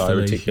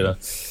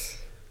 Reticula.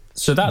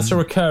 So that's a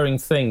recurring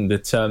thing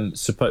that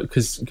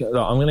because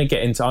I'm going to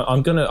get into.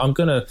 I'm going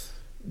to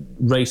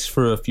race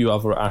through a few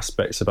other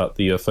aspects about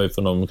the UFO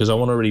phenomenon, because I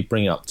want to really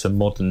bring it up to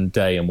modern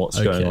day and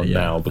what's going on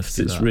now, because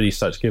it's really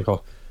starting to give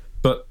off.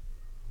 But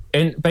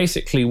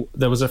basically,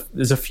 there's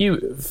a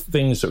few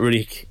things that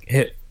really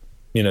hit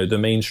the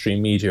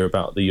mainstream media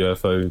about the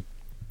UFO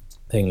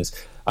things.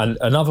 And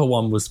another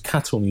one was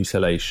cattle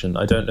mutilation.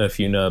 I don't know if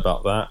you know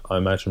about that. I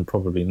imagine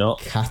probably not.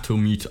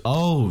 Cattle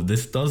Oh,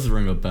 this does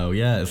ring a bell.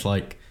 Yeah, it's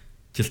like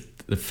just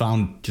they're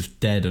found just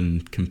dead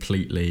and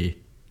completely.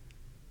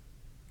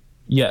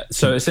 Yeah,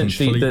 so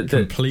essentially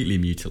completely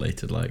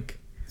mutilated, like.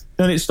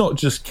 And it's not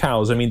just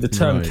cows. I mean, the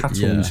term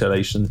cattle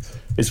mutilation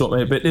is what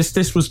made it. But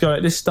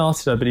this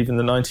started, I believe, in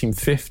the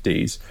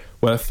 1950s,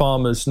 where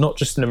farmers, not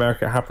just in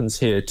America, it happens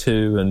here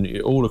too,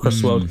 and all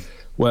across the world,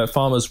 where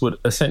farmers would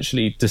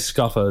essentially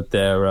discover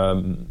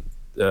their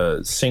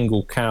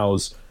single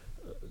cows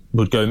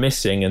would go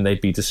missing, and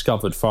they'd be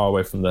discovered far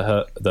away from the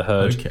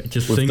herd. Okay,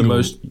 just with single. The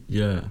most,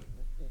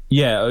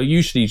 yeah,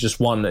 usually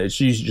just one. It's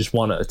usually just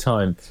one at a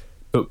time,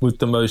 but with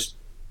the most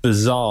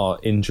bizarre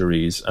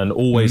injuries and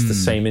always the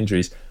same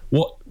injuries.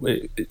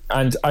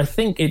 And I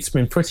think it's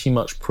been pretty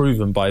much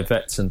proven by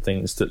vets and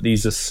things that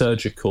these are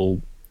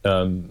surgical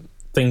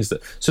things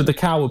so the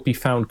cow would be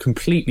found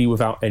completely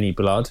without any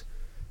blood.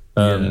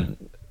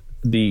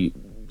 The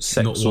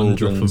sex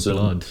organs,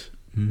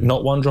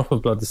 not one drop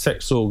of blood. The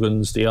sex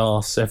organs, the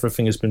arse,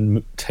 everything has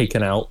been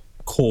taken out,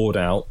 cored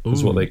out,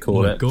 is what they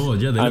call it. Oh my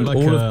god! Yeah, they look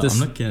like I'm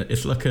looking at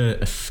it's like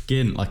a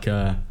skin, like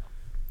a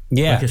and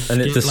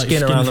the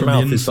skin around the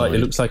mouth is like it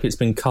looks like it's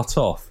been cut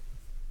off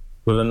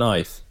with a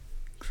knife.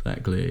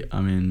 Exactly.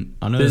 I mean,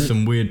 I know there's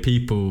some weird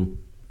people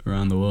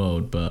around the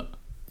world, but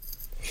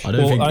I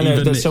don't think. I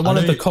know. So one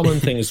of the common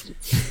things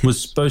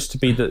was supposed to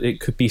be that it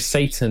could be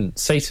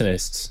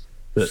Satanists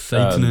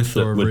that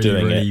or were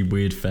doing really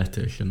weird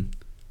fetish, and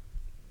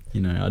I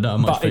don't have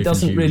much but it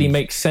doesn't really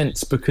make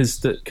sense because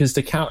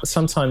the cow,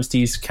 sometimes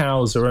these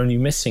cows are only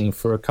missing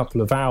for a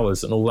couple of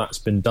hours and all that's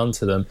been done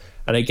to them,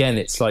 and again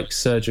it's like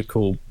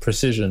surgical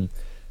precision.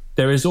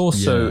 There is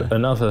also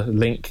another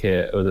link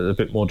here, a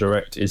bit more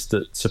direct, is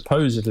that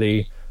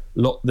supposedly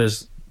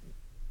there's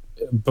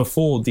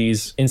before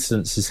these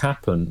incidences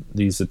happen,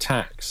 these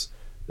attacks,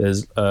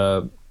 there's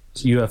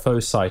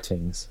UFO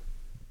sightings.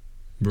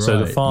 Right, so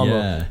the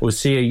farmer will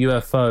see a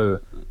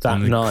UFO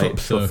that night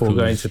before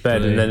going to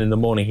bed, and then in the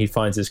morning he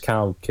finds his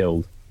cow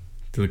killed.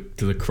 Do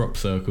the crop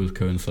circles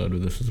coincide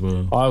with this as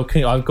well?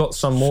 I've got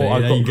some more.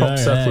 I've got crop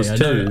circles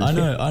too.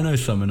 I know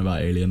something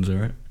about aliens,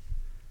 alright?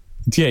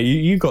 Yeah,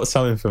 you got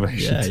some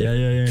information.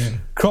 Yeah.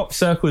 Crop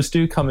circles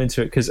do come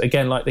into it because,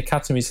 again, like the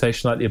cattle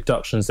mutilation, like the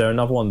abductions, they're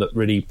another one that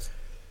really,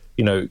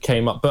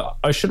 came up. But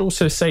I should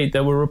also say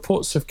there were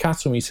reports of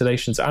cattle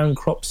mutilations and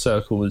crop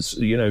circles,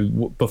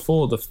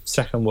 before the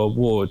Second World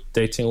War,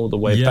 dating all the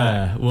way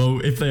back. Yeah, well,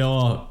 if they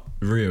are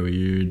real,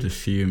 you'd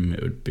assume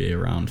it would be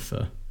around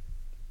for.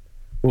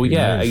 Well,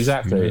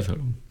 exactly.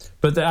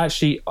 But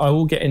actually, I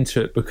will get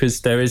into it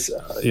because there is,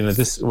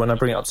 this. When I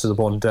bring it up to the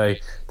one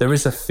day, there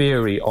is a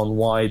theory on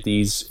why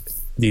these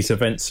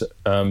events,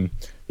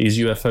 these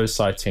UFO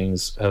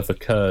sightings have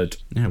occurred.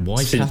 Yeah,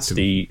 why since what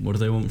do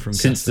they want from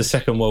since the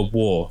Second World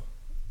War?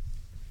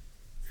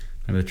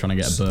 Maybe they're trying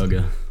to get a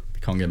burger. They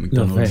can't get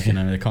McDonald's.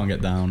 They can't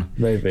get down.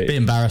 Maybe it's a bit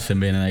embarrassing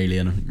being an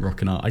alien and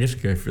rocking up. I guess you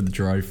go through the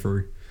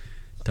drive-through.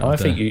 I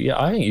think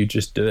you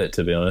just do it.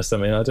 To be honest, I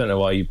mean, I don't know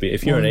why you'd be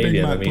if you're an alien.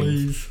 Big Mac,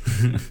 please.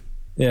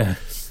 Yeah,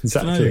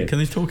 exactly. No, can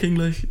they talk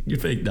English? You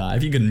think that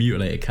if you can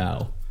mutilate a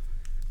cow,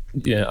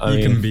 You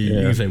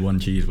can say one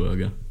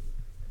cheeseburger.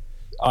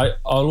 I'll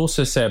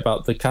also say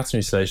about the Qatar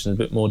installation a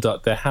bit more.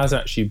 There has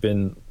actually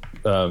been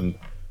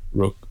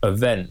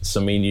events.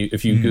 I mean,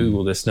 if you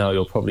Google this now,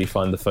 you'll probably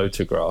find the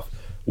photograph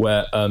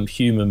where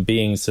human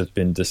bodies have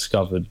been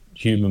discovered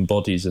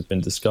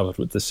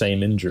with the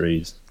same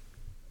injuries.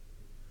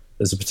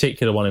 There's a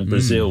particular one in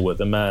Brazil where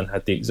the man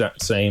had the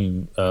exact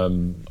same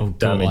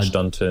damage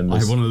done to him. I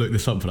want to look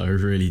this up, but I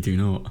really do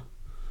not.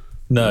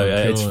 No,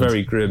 it's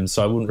very grim,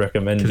 so I wouldn't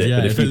recommend it.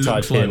 Yeah, but if you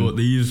type in what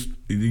these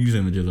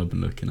images I've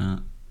been looking at.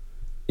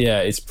 Yeah,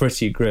 it's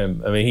pretty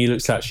grim. I mean, he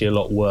looks actually a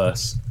lot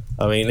worse.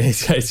 I mean,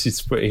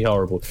 it's pretty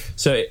horrible.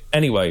 So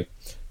anyway,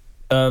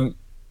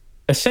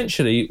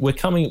 essentially, we're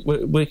coming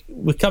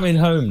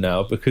home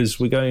now because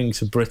we're going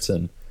to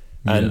Britain,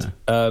 and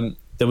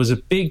there was a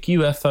big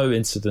UFO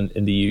incident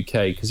in the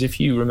UK. Because if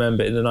you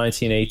remember, in the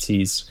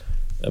 1980s,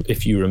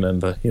 you're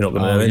not going to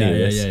know any of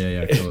this.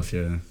 Yeah, of course,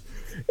 yeah.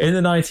 In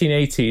the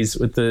 1980s,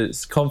 with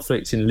the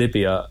conflict in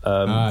Libya,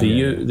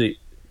 the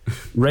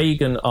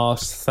Reagan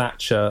asked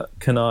Thatcher,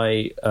 "Can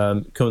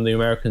the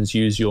Americans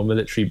use your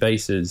military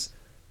bases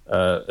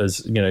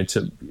as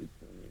to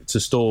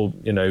store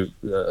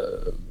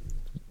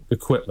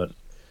equipment?"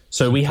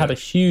 So we had a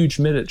huge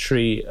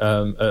military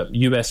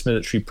US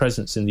military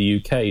presence in the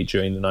UK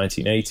during the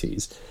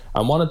 1980s,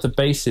 and one of the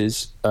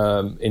bases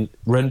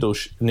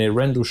near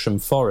Rendlesham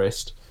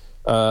Forest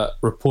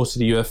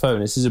reported a UFO,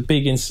 and this is a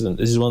big incident.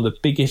 This is one of the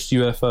biggest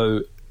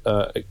UFO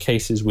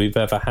cases we've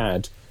ever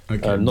had.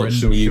 Okay, not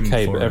just in the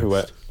UK, but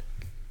everywhere.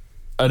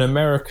 An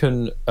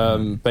American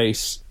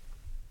base,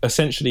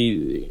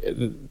 essentially,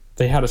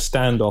 they had a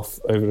standoff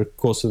over the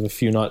course of a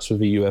few nights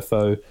with a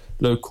UFO.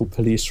 Local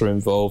police were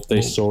involved.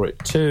 They saw it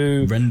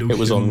too. It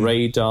was on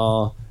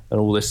radar and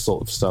all this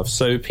sort of stuff.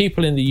 So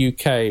people in the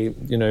UK,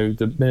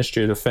 the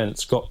Ministry of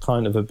Defence got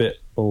kind of a bit,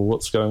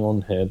 what's going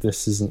on here?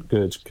 This isn't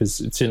good because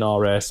it's in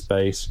our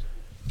airspace,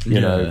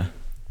 you know.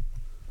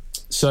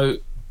 So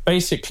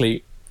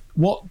basically,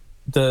 what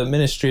the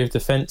Ministry of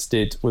Defence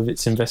did with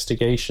its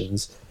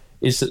investigations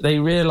is that they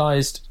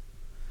realised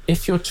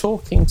if you're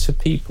talking to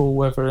people,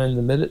 whether in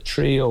the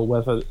military or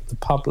whether the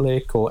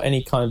public or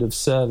any kind of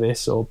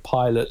service or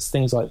pilots,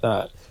 things like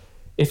that,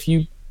 if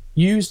you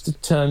use the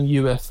term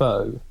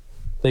UFO,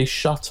 they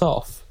shut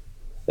off.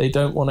 They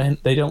don't want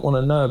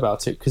to know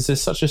about it because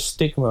there's such a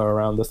stigma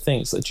around the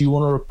things. That do you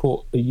want to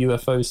report a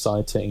UFO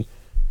sighting?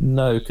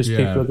 No, because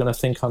people are going to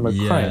think I'm a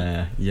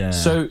crank. Yeah.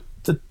 So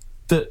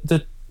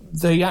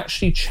they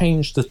actually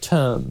changed the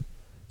term.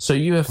 So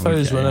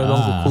UFOs were no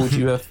longer called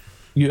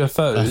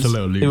UFOs. That's a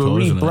little loophole, they were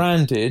isn't it?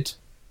 rebranded,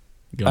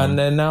 and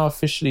they're now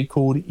officially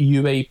called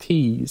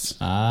UAPs.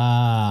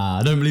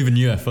 I don't believe in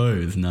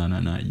UFOs. No.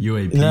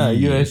 UAPs. No,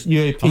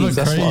 UAPs. I'm not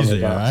that's crazy, what I'm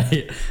about.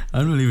 right? I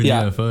don't believe in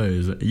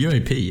UFOs.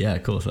 UAP, yeah,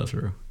 of course, that's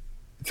real.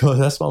 God,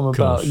 that's what I'm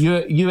about.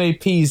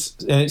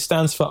 UAPs, and it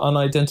stands for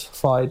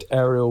Unidentified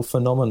Aerial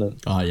Phenomenon.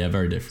 Oh, yeah,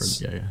 very different.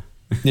 Yeah.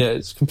 Yeah,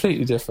 it's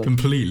completely different.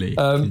 Completely.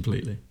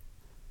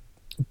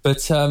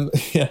 But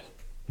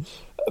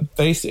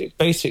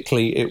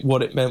basically,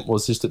 what it meant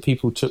was that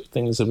people took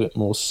things a bit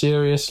more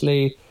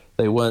seriously.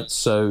 They weren't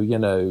so,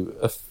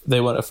 they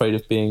weren't afraid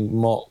of being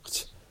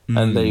mocked,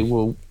 and they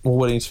were more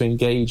willing to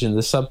engage in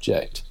the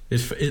subject.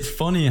 It's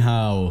funny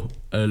how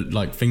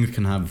things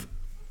can have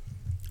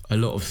a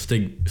lot of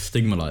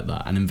stigma like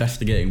that, and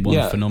investigating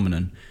one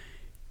phenomenon.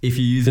 If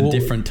you use a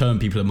different term,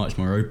 people are much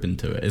more open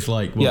to it. It's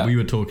like what we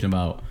were talking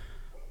about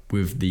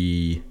with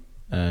the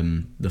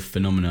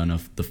phenomenon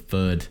of the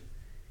third,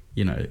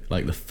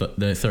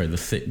 the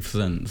sixth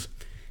sense.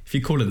 If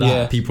you call it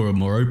that, people are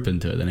more open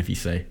to it than if you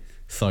say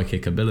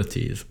psychic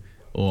abilities.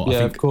 Or I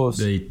think of course.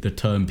 the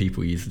term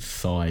people use is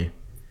psi,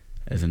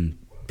 as in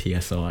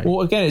PSI.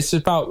 Well, again, it's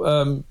about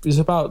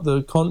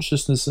the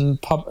consciousness and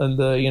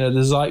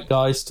the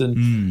zeitgeist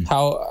and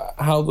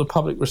how the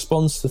public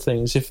responds to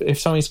things. If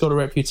something's got a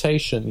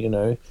reputation, you're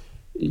not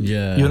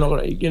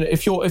gonna,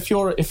 if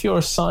you're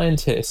a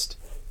scientist,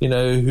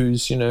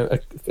 who's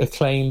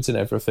acclaimed and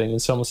everything,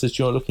 and someone says,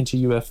 "Do you want to look into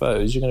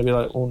UFOs?" You're going to be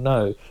like, "Well,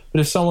 no."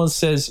 But if someone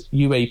says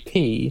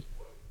UAP,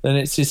 then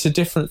it's a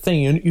different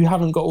thing. You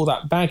haven't got all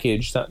that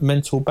baggage, that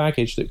mental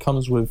baggage that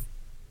comes with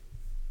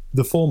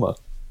the former.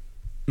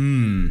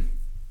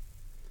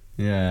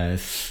 Yeah,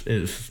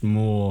 it's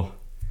more.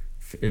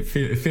 It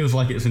feels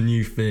like it's a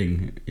new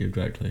thing.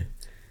 Exactly.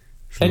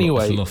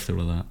 Anyway, it's lost all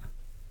of that.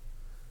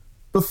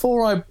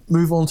 Before I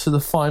move on to the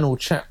final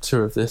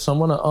chapter of this, I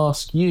want to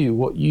ask you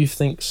what you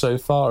think so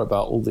far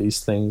about all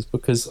these things,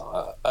 because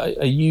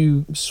are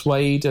you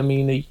swayed? I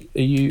mean, are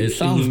you... It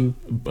sounds...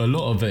 A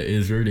lot of it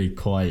is really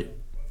quite...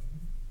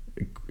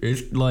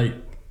 It's like...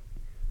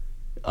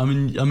 I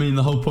mean,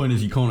 the whole point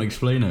is you can't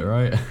explain it,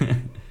 right?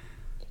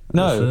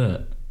 No.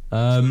 That's it.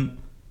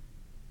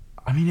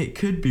 I mean, it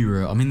could be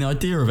real. I mean, the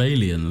idea of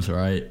aliens,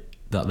 right?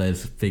 That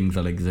there's things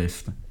that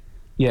exist.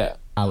 Yeah.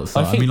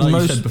 Outside. I think like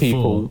most you said before...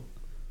 people...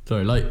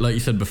 Sorry, like you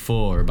said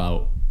before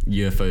about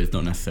UFOs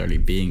not necessarily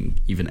being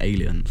even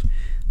aliens.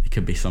 It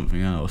could be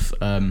something else.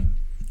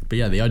 But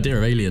yeah, the idea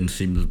of aliens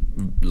seems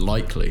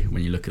likely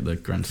when you look at the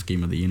grand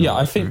scheme of the universe. Yeah,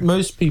 I think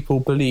most people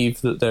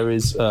believe that there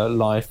is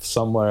life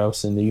somewhere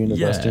else in the universe.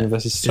 Yeah, the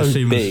universe is so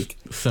big,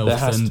 there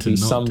has to be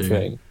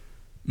something.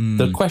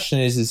 The question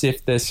is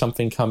if there's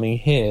something coming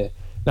here.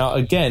 Now,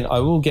 again, I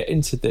will get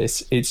into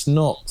this. It's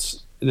not...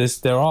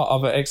 There are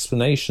other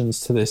explanations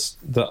to this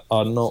that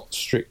are not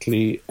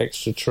strictly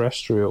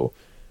extraterrestrial.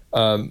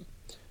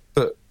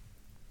 But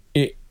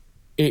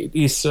it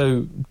is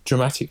so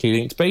dramatically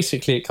linked.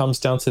 Basically, it comes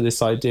down to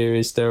this idea: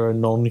 is there a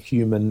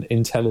non-human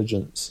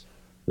intelligence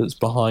that's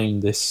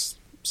behind this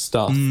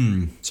stuff?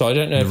 So I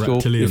don't know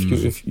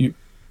if you.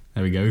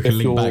 There we go. We can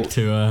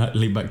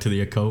link back to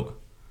the occult.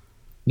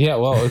 Yeah,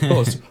 well, of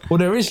course. Well,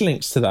 there is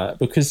links to that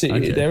because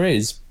there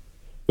is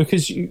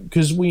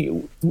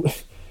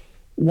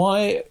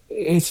why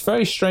it's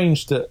very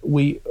strange that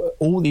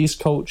all these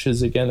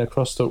cultures, again,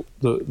 across the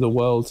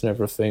world and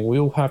everything, we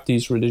all have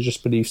these religious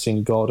beliefs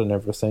in God and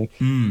everything,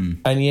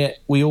 and yet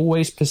we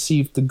always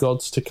perceive the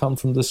gods to come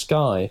from the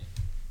sky.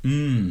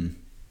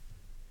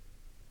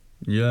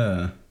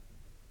 Yeah.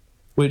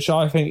 Which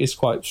I think is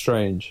quite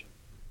strange.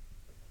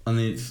 And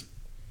it's...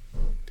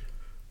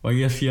 Well, I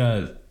guess,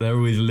 yeah, they're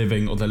always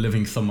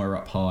living somewhere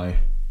up high.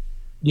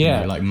 Yeah.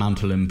 You know, like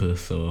Mount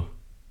Olympus or...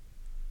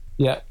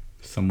 Yeah.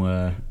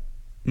 Somewhere...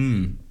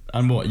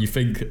 And what, you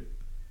think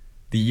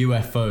the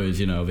UFOs,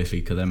 you know,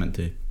 obviously, because they're meant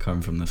to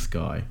come from the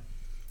sky.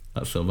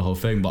 That's sort of the whole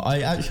thing. But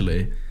I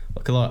actually...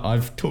 Because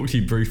I've talked to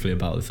you briefly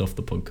about this off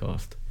the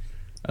podcast.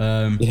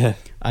 Yeah.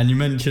 And you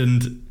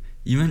mentioned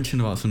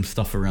about some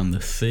stuff around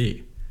the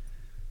sea.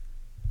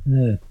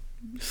 Yeah.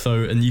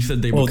 So, and you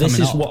said they were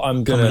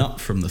coming up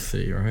from the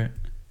sea, right?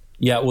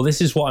 Yeah, well,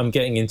 this is what I'm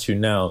getting into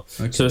now.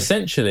 Okay. So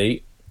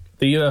essentially,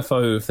 the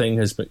UFO thing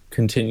has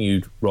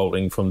continued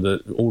rolling from all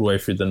the way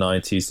through the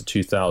 90s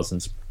to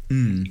 2000s.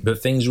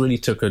 But things really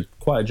took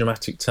quite a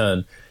dramatic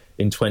turn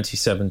in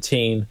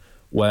 2017,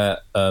 where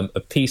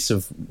a piece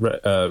of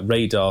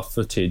radar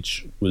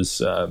footage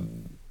was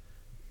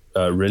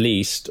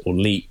released or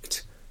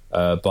leaked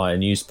by a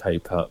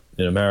newspaper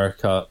in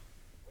America,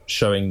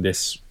 showing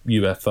this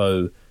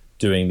UFO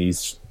doing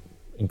these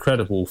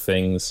incredible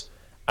things,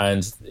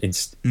 and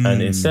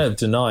instead of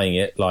denying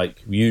it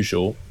like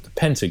usual, the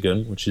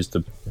Pentagon, which is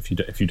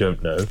if you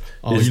don't know,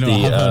 I've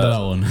heard of that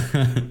one.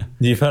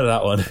 You've heard of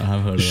that one. I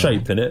have heard of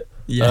shape that one. In it.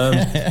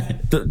 Yeah.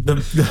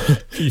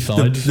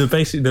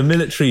 The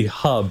military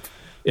hub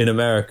in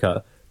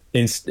America,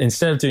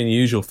 instead of doing the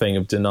usual thing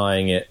of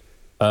denying it,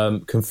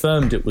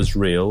 confirmed it was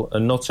real,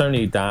 and not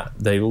only that,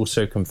 they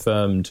also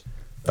confirmed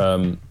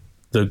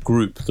the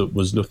group that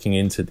was looking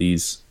into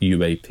these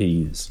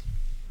UAPs,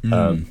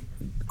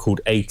 called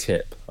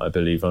ATIP, I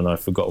believe, and I've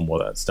forgotten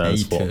what that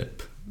stands for.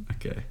 ATIP,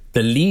 okay.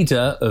 The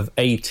leader of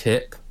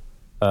ATIP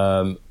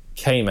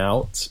came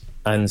out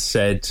and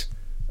said,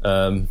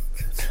 not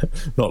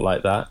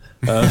like that,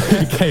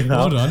 he came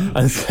out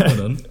and said...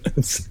 Hold on.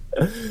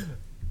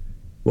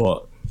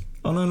 What?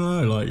 Oh,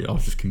 no, like, I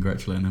was just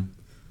congratulating him.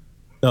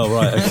 Oh,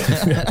 right.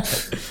 Okay.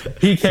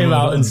 He came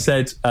out and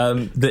said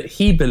that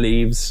he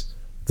believes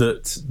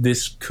that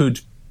this could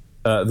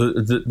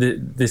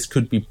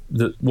be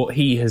that what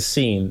he has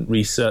seen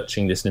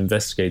researching this and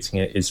investigating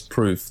it is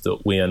proof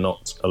that we are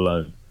not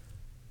alone.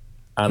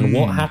 And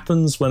what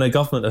happens when a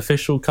government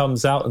official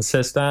comes out and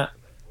says that?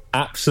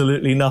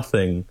 Absolutely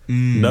nothing.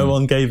 No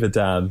one gave a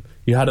damn.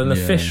 You had an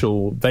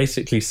official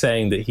basically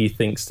saying that he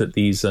thinks that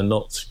these are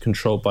not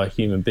controlled by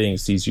human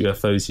beings, these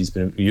UFOs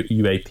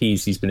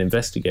UAPs he's been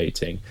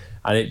investigating,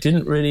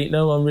 and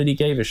no one really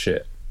gave a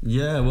shit.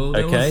 Yeah, well,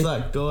 there was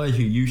that guy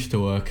who used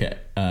to work at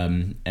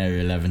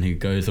Area 11 who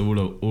goes all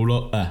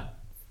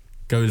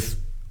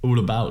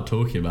about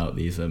talking about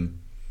these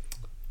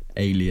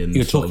aliens.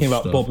 You're talking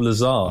about stuff. Bob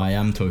Lazar. I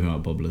am talking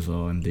about Bob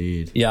Lazar,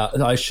 indeed. Yeah,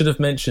 I should have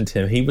mentioned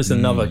him. He was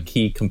another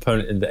key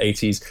component in the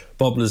 80s.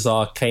 Bob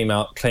Lazar came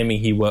out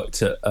claiming he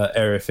worked at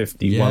Area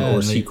 51, or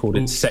as he called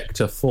it,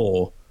 Sector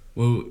 4.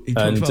 Well, he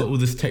talked about all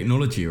this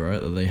technology,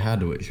 right, that they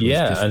had, which was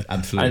just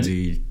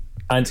absolutely...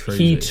 And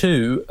crazy. he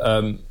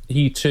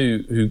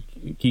too,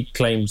 he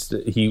claims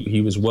that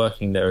he was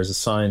working there as a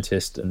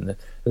scientist, and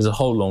there's a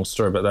whole long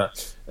story about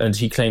that. And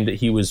he claimed that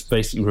he was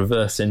basically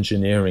reverse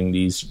engineering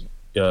these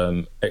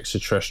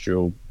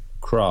extraterrestrial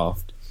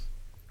craft.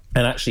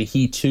 And actually,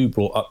 he too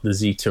brought up the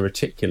Zeta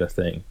Reticular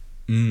thing.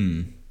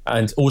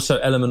 And also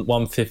Element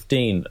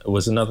 115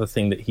 was another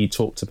thing that he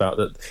talked about,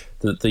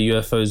 that the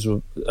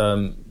UFOs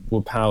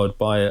were powered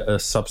by a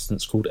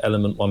substance called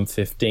Element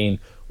 115,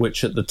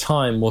 which at the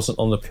time wasn't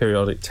on the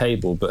periodic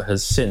table, but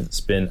has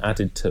since been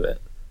added to it.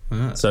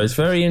 So it's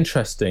very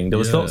interesting. There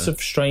was lots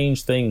of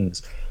strange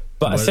things.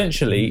 But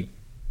essentially...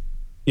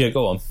 Yeah,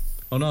 go on.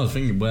 Oh, no, I was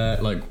thinking,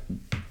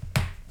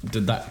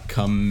 did that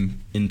come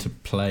into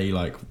play?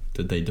 Like,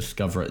 did they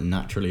discover it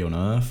naturally on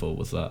Earth, or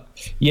was that...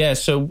 Yeah,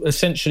 so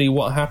essentially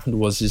what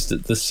happened is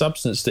that the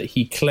substance that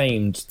he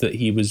claimed that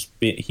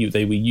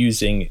they were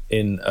using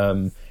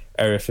in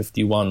Area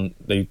 51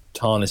 they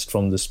harnessed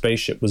from the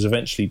spaceship was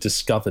eventually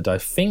discovered, I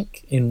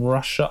think, in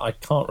Russia. I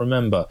can't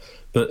remember,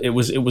 but it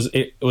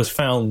was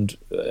found,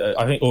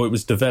 I think, or it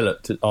was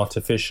developed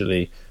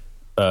artificially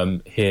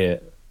here.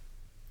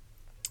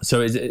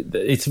 So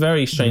it's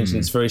very strange and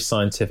it's very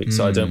scientific.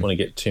 So I don't want to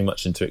get too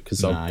much into it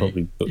because I'll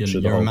probably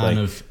butcher the whole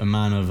thing. A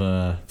man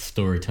of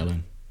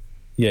storytelling.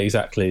 Yeah,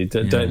 exactly.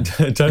 Don't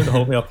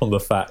hold me up on the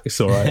facts.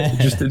 All right,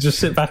 just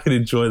sit back and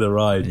enjoy the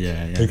ride.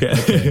 Yeah.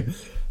 Okay.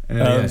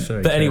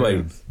 Sorry, but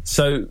anyway,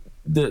 so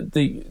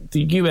the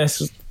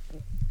US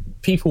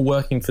people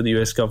working for the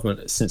US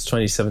government since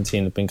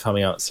 2017 have been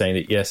coming out saying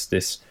that yes,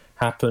 this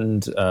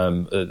happened.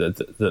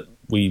 That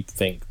we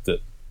think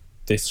that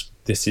this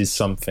is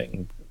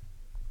something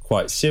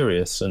quite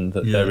serious, and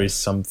that there is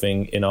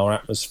something in our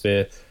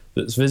atmosphere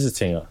that's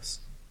visiting us.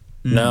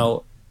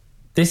 Now,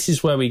 this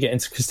is where we get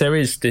into, because there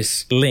is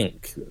this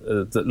link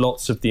that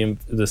lots of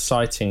the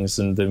sightings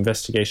and the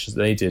investigations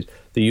that they did,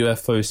 the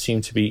UFOs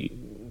seem to be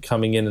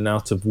coming in and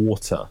out of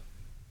water.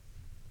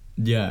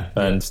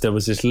 And there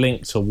was this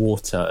link to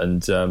water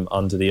and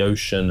under the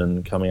ocean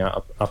and coming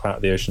up out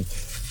of the ocean.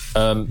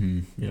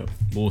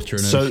 Water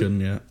and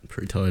ocean,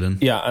 pretty tied in.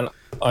 Yeah, and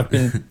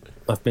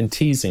I've been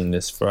teasing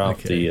this throughout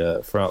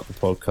the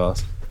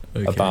podcast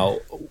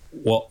about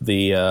what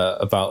the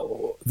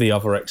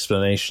other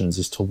explanations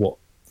as to what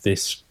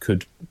this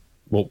could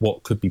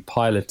be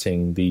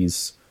piloting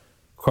these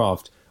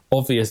craft.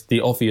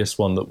 The obvious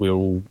one that we're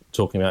all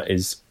talking about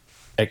is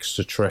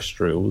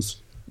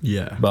extraterrestrials.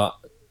 Yeah. But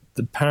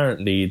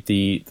apparently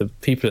the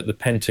people at the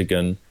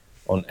Pentagon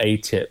on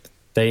ATIP,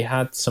 they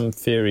had some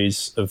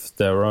theories of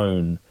their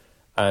own,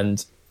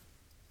 and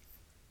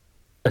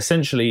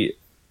essentially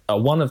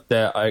one of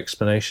their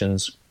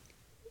explanations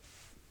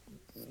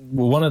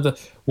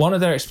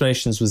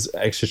was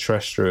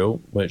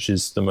extraterrestrial, which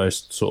is the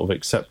most sort of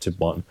accepted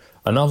one.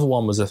 Another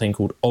one was a thing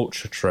called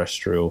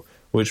ultra-terrestrial,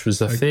 which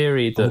was a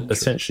theory that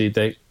essentially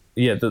that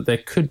there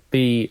could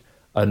be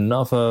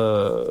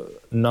another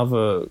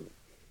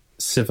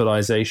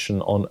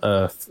civilization on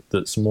Earth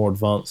that's more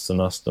advanced than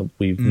us that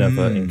we've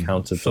never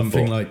encountered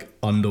something before. Like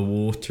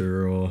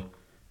underwater or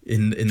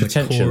in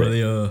the core of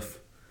the Earth.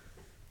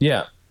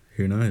 Yeah.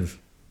 Who knows?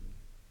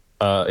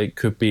 It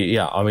could be,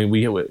 yeah. I mean,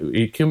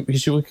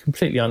 we're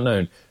completely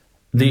unknown.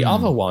 The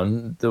other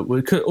one that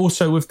we could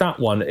also, with that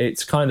one,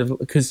 it's kind of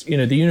because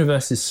the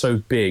universe is so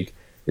big.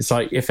 It's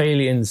like if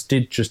aliens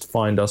did just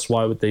find us,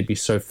 why would they be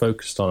so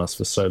focused on us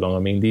for so long? I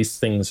mean, these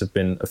things have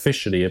been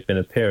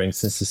appearing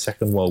since the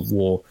Second World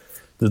War.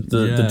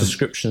 The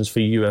descriptions for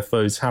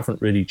UFOs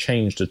haven't really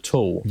changed at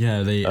all. Yeah,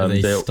 are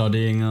they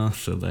studying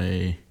us? Are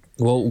they?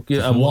 Well,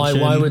 and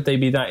why would they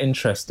be that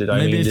interested?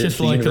 Maybe it's just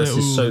the like universe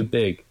is so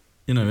big.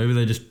 Maybe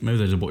they're just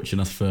watching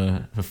us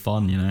for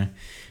fun.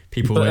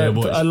 People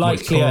watch. A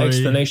likely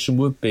explanation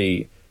would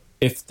be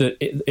if that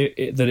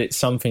it's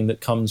something that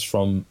comes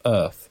from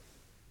Earth.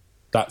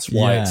 That's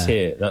why it's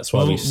here. That's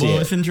why we see it. Well,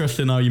 it's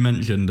interesting how you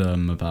mentioned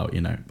about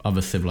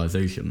other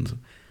civilizations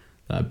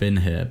that have been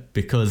here,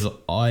 because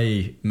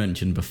I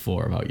mentioned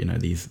before about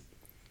these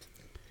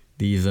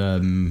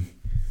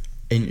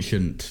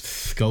ancient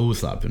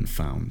skulls that have been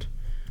found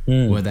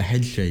where the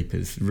head shape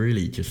is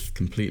really just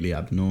completely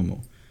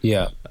abnormal.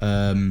 Yeah.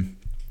 And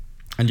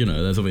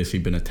there's obviously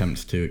been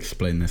attempts to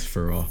explain this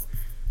through our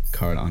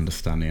current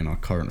understanding and our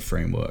current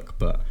framework,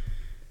 but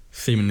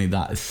seemingly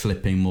that is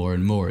slipping more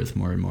and more as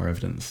more and more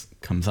evidence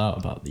comes out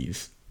about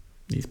these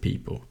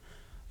people.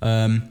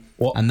 I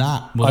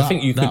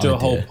think you could do a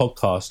whole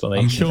podcast on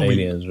ancient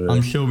aliens. Really.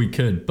 I'm sure we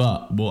could,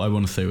 but what I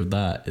want to say with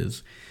that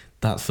is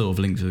that sort of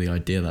links to the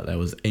idea that there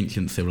was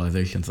ancient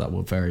civilizations that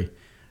were very,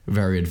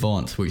 very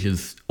advanced, which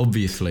is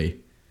obviously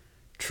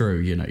true.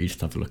 You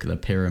just have to look at the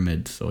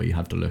pyramids, or you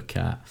have to look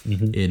at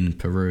in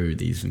Peru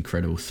these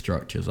incredible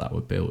structures that were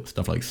built,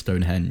 stuff like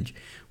Stonehenge.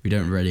 We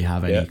don't really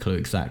have any clue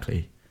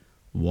exactly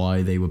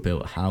why they were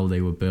built, how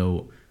they were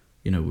built,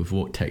 with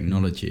what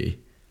technology.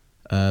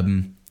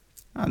 And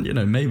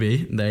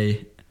maybe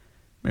there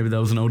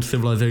was an old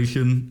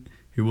civilization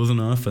who was on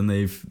Earth and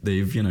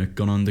they've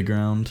gone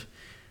underground.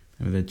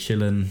 Maybe they're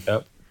chilling.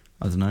 Yep.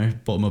 I don't know,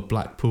 bottom of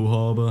Blackpool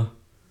Harbour.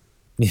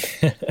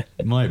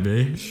 It might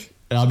be.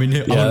 I mean,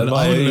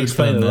 I wouldn't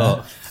explain a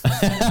lot.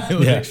 It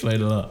would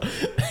explain a lot.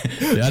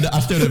 I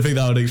still don't think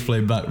that would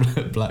explain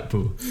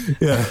Blackpool.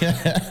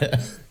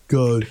 Yeah.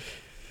 God.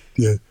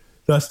 Yeah.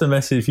 That's the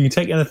message. If you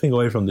take anything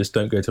away from this,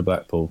 don't go to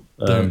Blackpool.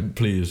 Don't,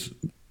 please.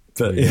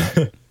 But,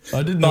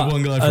 I did know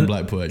one guy from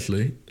Blackpool,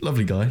 actually.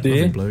 Lovely guy.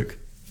 Lovely bloke.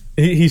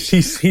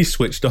 He's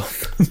switched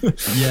off.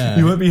 Yeah.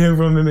 You won't be hearing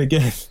from him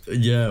again.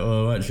 Yeah,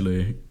 well,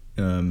 actually,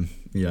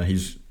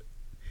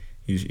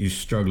 he's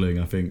struggling,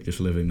 I think, just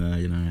living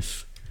there,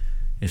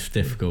 It's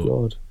difficult.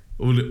 God.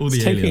 All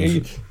the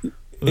aliens.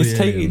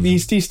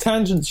 These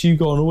tangents you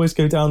go on always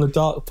go down a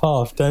dark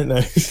path, don't they?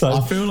 It's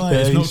like, I feel like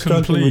it's not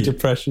complete. With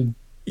depression.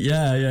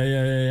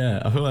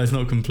 Yeah. I feel like it's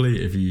not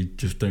complete if you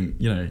just don't,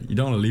 you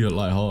don't want to leave it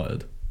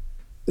lighthearted.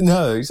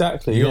 No,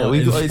 exactly.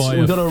 We've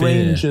got a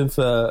range of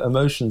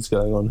emotions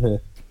going on here.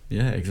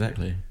 Yeah,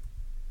 exactly.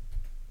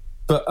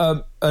 But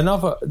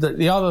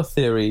the other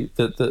theory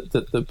that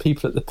the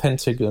people at the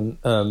Pentagon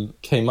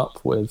came up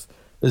with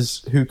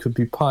is who could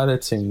be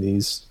piloting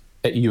these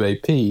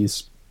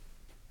UAPs.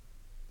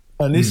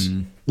 And this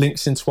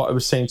links into what I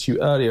was saying to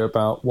you earlier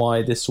about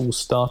why this all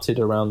started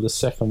around the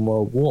Second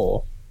World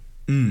War.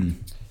 They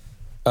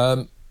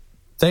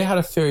had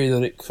a theory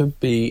that it could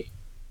be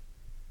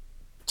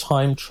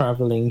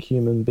time-traveling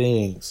human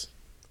beings.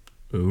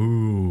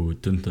 Ooh,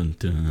 dun dun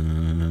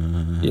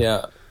dun.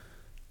 Yeah.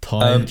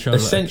 Time travel.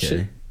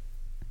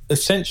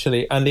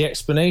 Essentially, and the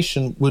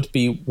explanation would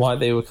be why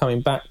they were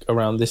coming back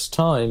around this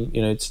time,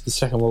 to the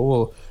Second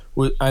World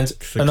War. And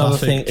another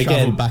thing, travel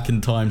again, back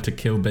in time to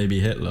kill baby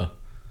Hitler.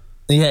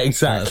 Yeah,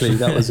 exactly.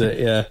 That was it.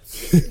 Yeah.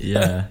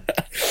 Yeah.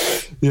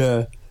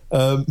 Yeah.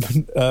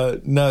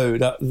 No,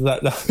 that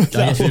I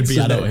guess it'd be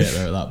adult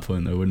Hitler at that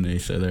point, though, wouldn't he?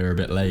 So they were a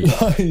bit late.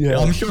 Yeah,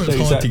 I'm sure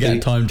it's hard to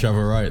get time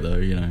travel right,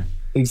 though.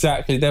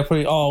 Exactly. They're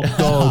probably, oh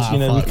god,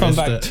 we've come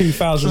back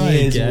 2,000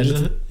 years.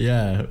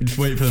 Just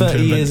wait for them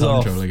to invent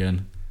time travel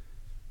again.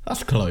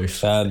 That's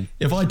close.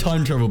 If I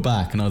time travel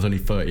back and I was only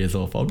 30 years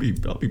off, I'll be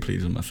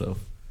pleased with myself.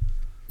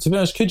 To be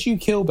honest, could you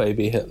kill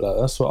baby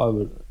Hitler? That's what I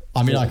would.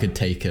 I mean, I could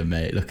take him,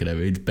 mate. Look at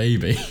him, he's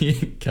baby.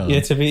 Yeah,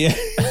 to be.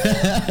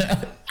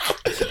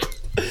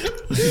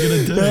 What's he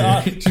gonna do?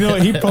 Do you know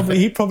what?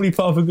 He probably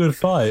put up a good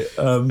fight.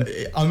 I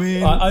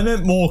mean, I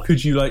meant more.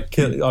 Could you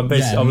kill? I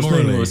was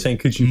mainly saying,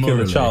 could you kill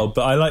a child?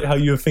 But I like how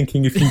you were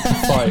thinking if you could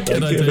fight,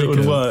 if it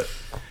would work.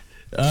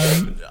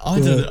 I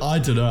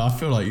don't know. I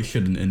feel like you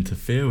shouldn't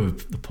interfere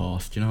with the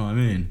past. You know what I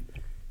mean?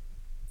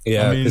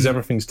 Yeah, because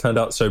everything's turned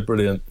out so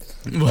brilliant.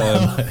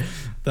 Well,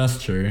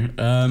 that's true.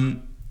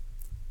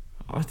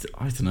 I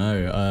don't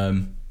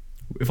know.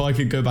 If I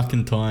could go back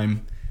in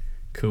time,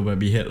 kill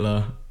baby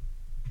Hitler,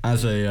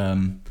 as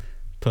a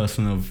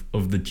person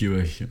of the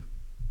Jewish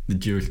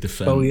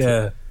descent. Oh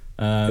yeah.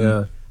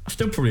 I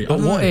still probably.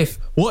 But what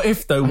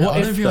if though?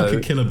 I don't think I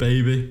could kill a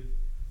baby.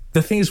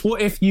 The thing is,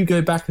 what if you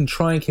go back and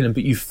try and kill him,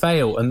 but you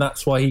fail, and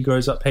that's why he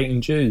grows up hating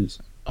Jews?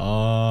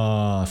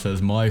 Ah, so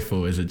it's my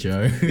fault, is it,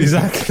 Joe?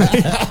 Exactly.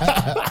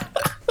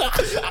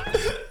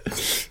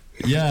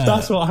 Yeah,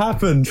 that's what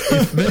happened.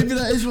 Maybe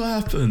that is what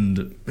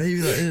happened.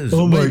 Maybe that is.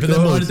 Oh my God. But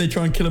then why did they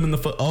try and kill him in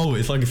the?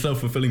 It's like a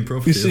self-fulfilling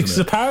prophecy. It's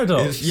a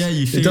paradox.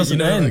 You see, it doesn't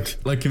end.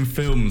 Like in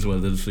films where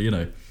there's,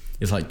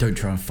 it's like, don't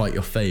try and fight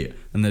your fate,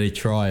 and then they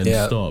try and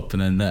stop,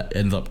 and then that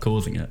ends up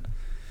causing it.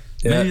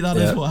 Maybe that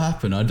is what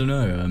happened. I don't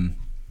know.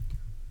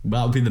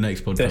 That'll be the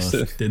next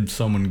podcast. Did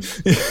someone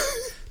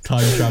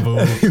time travel,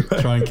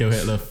 try and kill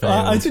Hitler, fail?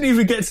 I didn't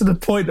even get to the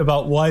point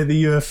about why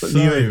the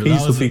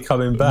UAPs will be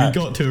coming back.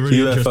 We got to a really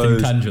interesting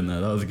tangent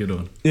there. That was a good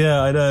one.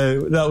 Yeah, I know.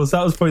 That was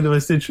probably the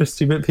most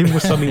interesting bit. People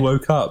suddenly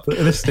woke up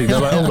listening. They're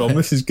like, hold on,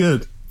 this is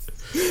good.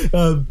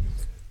 The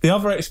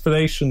other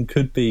explanation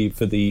could be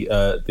for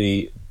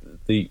the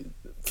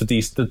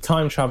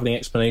time traveling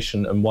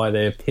explanation and why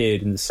they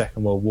appeared in the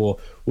Second World War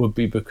would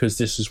be because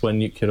this is when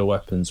nuclear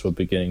weapons were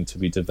beginning to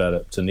be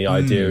developed, and the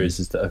idea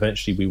is that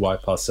eventually we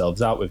wipe ourselves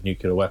out with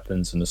nuclear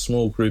weapons, and a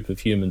small group of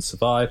humans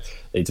survive.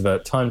 They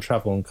develop time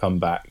travel and come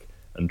back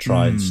and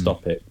try and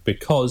stop it,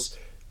 because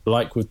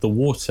like with the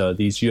water,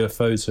 these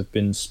UFOs have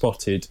been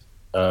spotted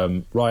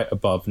right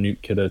above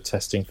nuclear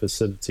testing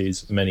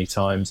facilities many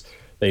times.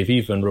 They've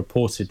even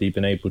reportedly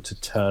been able to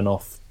turn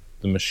off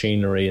the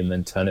machinery and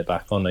then turn it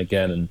back on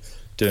again, and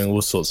doing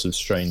all sorts of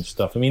strange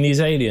stuff. I mean, these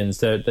aliens,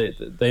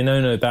 they know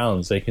no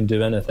bounds. They can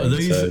do anything.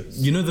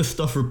 The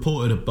stuff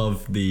reported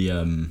above the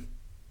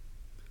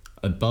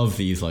above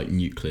these like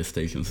nuclear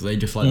stations? Are they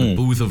just like the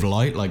balls of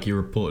light, like you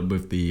reported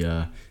with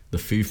the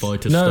Foo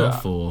Fighters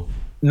stuff, or?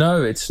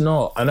 No, it's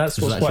not, and that's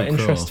what's quite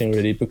interesting,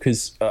 really,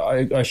 because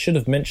I should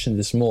have mentioned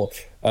this more.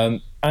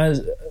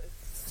 As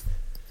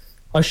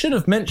I should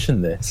have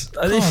mentioned this.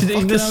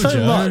 There's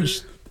so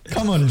much.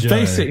 Come on, Joe.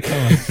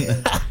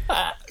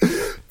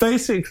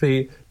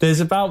 Basically, there's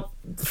about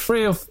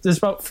three or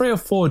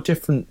four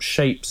different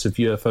shapes of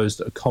UFOs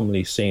that are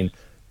commonly seen.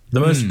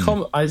 The most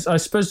common, I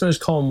suppose, the most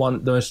common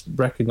one, the most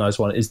recognised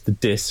one, is the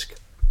disc.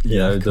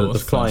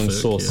 The flying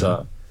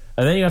saucer,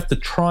 and then you have the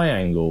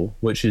triangle,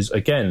 which is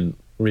again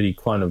really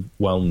kind of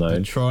well known.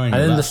 The triangle,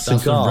 and then the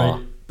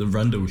cigar, the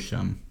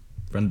Rendlesham.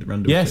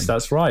 Yes,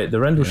 that's right. The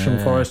Rendlesham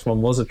Forest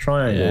one was a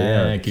triangle.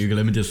 Yeah, Google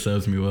Images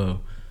serves me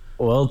well.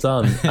 Well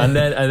done. And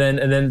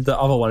then the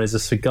other one is a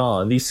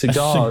cigar. And these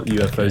cigar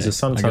UFOs are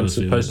sometimes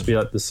supposed to be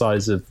like the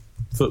size of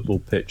football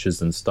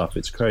pitches and stuff.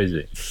 It's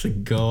crazy.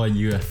 Cigar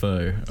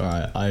UFO. All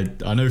right.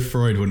 I know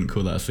Freud wouldn't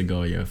call that a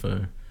cigar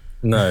UFO.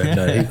 No,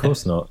 of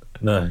course not.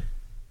 No.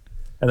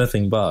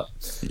 Anything but.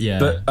 Yeah.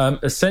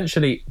 But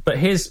essentially,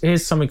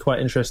 here's something quite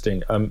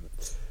interesting.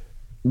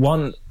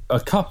 A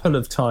couple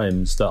of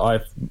times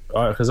that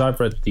because I've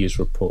read these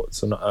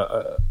reports, and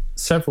a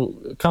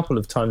couple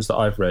of times that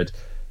I've read,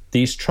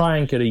 these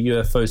triangular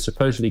UFOs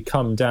supposedly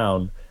come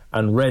down,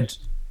 and red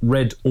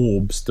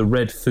orbs, the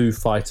red Foo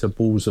Fighter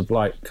balls of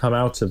light, come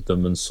out of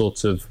them and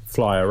sort of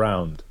fly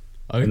around.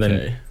 Okay. And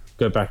then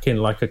go back in,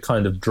 like a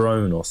kind of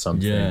drone or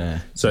something. Yeah.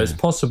 So it's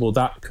possible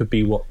that could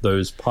be what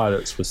those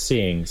pilots were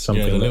seeing,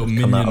 something the that little would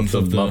come out minions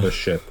of the of the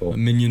mothership. Or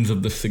minions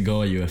of the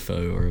cigar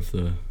UFO, or of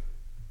the...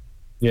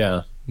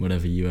 Yeah.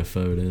 Whatever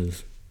UFO it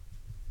is.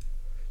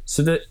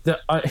 So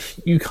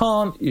you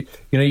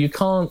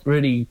can't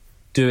really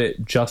do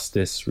it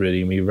justice,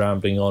 really, me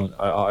rambling on.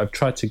 I've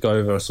tried to go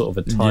over a sort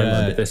of a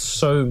timeline, but there's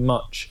so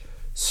much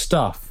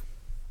stuff.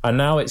 And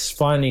now it's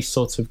finally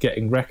sort of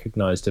getting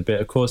recognised a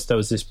bit. Of course, there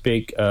was this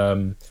big...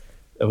 there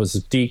was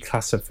a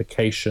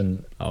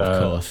declassification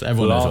of course.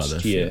 Everyone knows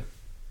about this, year.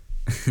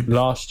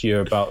 Last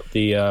year about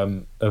the...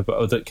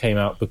 that came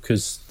out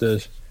because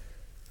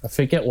I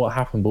forget what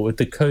happened, but with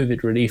the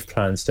COVID relief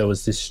plans, there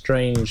was this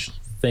strange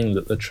thing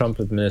that the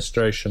Trump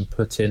administration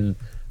put in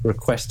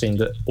requesting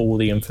that all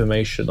the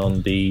information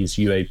on these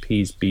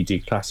UAPs be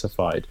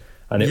declassified.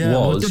 And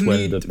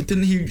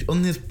didn't he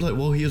on this, like,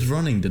 while he was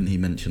running, didn't he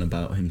mention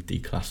about him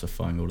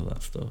declassifying all of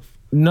that stuff?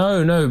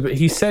 No, but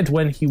he said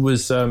when he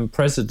was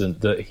president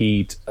that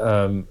he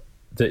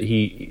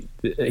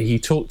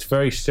talked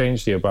very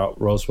strangely about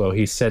Roswell.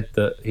 He said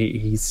that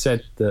he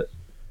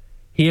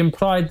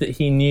implied that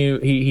he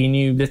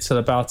knew little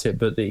about it,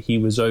 but that he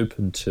was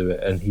open to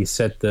it. And he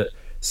said that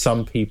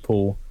some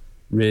people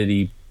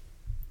really,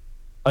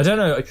 I don't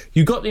know,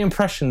 you got the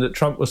impression that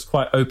Trump was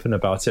quite open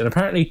about it. And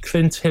apparently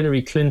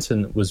Hillary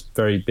Clinton was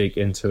very big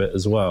into it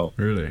as well.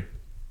 Really?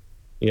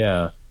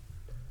 Yeah.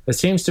 There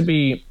seems to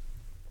be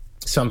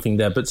something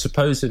there, but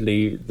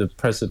supposedly the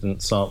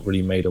presidents aren't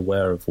really made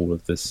aware of all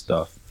of this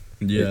stuff.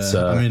 Yeah,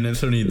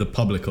 it's only the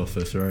public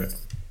office, right?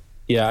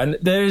 Yeah, and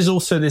there is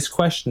also this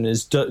question: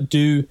 is does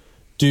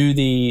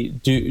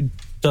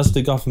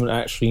the government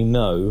actually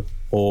know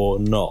or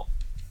not?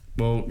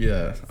 Well,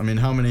 yeah. I mean,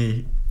 how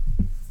many?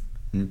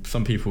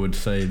 Some people would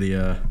say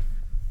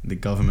the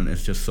government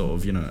is just sort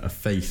of, a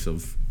face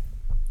of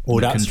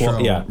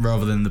control,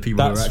 rather than the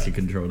people who are actually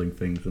controlling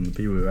things, and the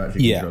people who are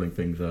actually controlling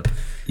things are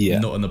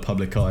not in the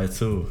public eye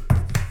at all.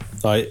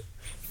 I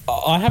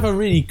have a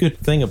really good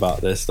thing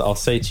about this that I'll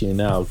say to you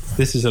now.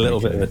 This is a little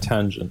bit of a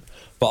tangent.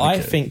 But I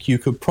think you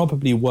could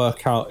probably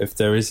work out if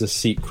there is a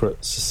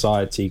secret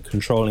society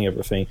controlling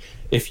everything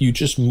if you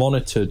just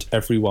monitored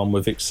everyone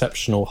with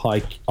exceptional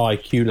high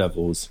IQ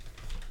levels.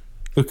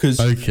 Because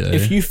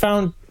if you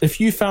found,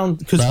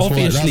 because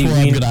obviously that's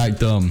why I'm gonna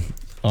act dumb.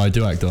 I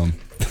do act dumb.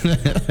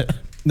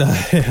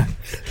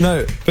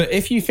 No, but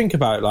if you think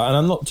about it, and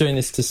I'm not doing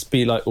this to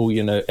be like all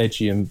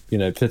edgy and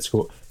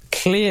political.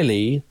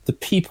 Clearly, the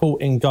people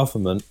in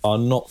government are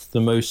not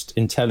the most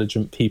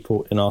intelligent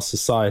people in our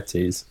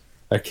societies.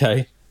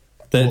 Okay,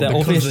 they're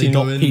obviously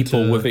not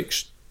people with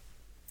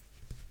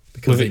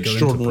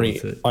extraordinary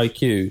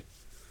IQ.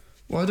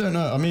 Well, I don't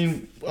know. I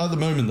mean, at the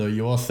moment, though,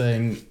 you are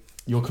saying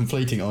you're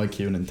conflating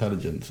IQ and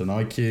intelligence. And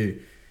IQ,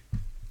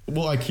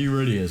 what IQ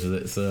really is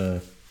it's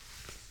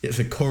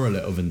a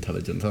correlate of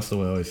intelligence. That's the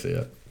way I see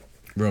it,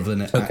 rather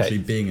than it actually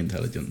being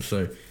intelligent.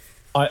 So,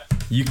 I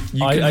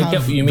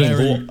get what you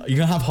mean. You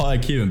can have high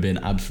IQ and be an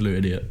absolute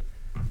idiot.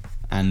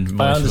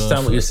 And I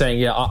understand what you're saying.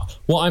 Yeah,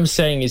 what I'm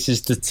saying is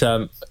that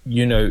well,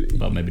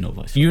 maybe not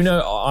vice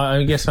versa.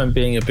 I guess I'm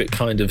being a bit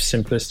kind of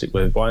simplistic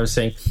with it, but I'm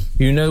saying,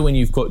 when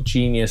you've got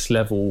genius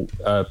level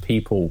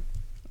people,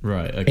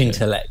 right? Okay.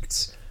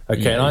 Intellects,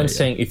 okay, and I'm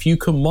saying if you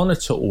can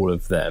monitor all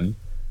of them,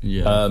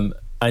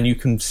 and you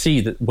can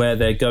see that where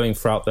they're going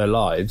throughout their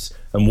lives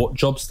and what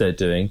jobs they're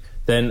doing,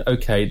 then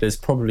okay, there's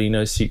probably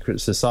no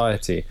secret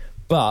society.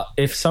 But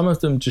if some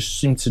of them just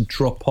seem to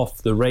drop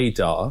off the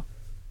radar,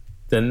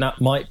 then that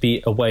might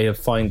be a way of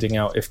finding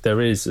out if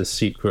there is a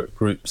secret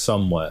group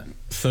somewhere.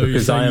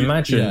 Because I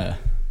imagine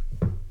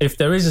if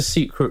there is a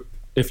secret,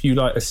 if you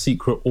like a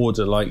secret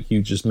order, like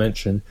you just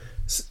mentioned,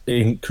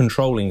 in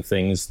controlling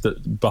things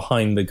that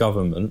behind the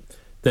government,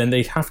 then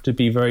they'd have to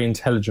be very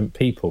intelligent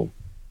people.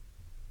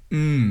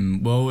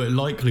 Well, it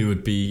likely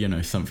would be,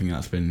 something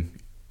that's been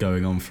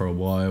going on for a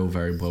while,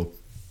 very well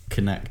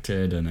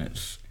connected, and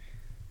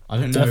I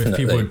don't know if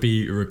people would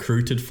be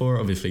recruited for it.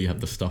 Obviously, you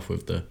have the stuff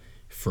with the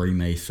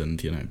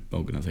Freemasons,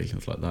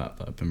 organisations like that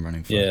have been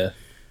running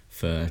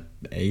for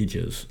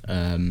ages.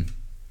 I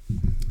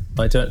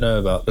don't know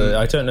about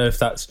I don't know if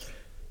that's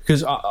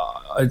because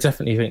I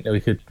definitely think that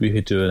we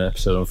could do an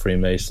episode on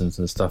Freemasons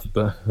and stuff,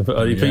 but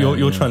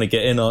you're trying to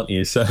get in, aren't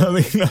you? So I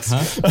mean,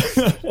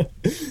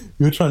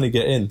 you're trying to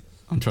get in.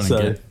 I'm trying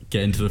to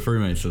get into the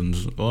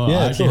Freemasons. Well,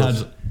 I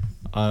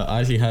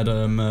actually had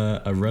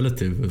a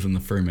relative who was in the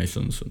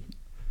Freemasons.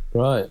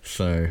 Right.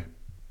 So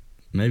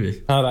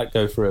maybe how'd that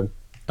go for him?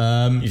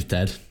 He's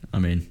dead. I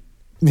mean,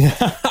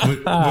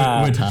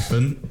 would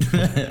happen.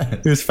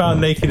 He was found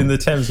naked in the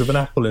Thames with an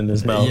apple in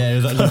his mouth. Yeah,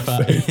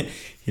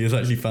 he was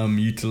actually found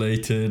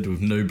mutilated with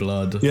no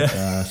blood.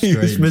 Yeah, he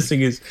was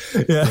missing his.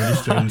 Yeah, really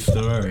strange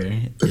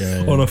story.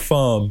 Yeah, on a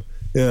farm.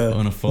 Yeah,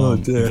 on a farm.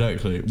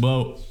 Exactly.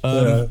 Well,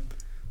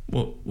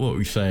 what were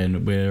we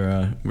saying?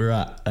 We're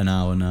at an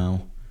hour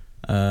now.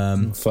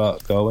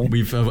 Fuck, are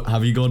we?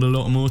 Have you got a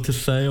lot more to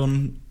say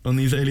on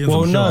these aliens?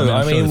 Well, no.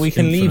 I mean, we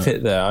can leave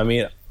it there. I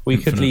mean, We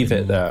could leave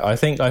it there. I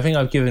think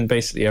I've given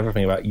basically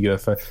everything about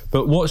UFO.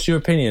 But what's your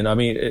opinion? I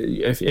mean,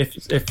 if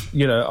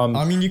you know,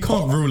 I mean, you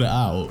can't rule it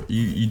out.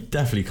 You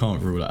definitely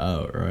can't rule it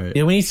out, right?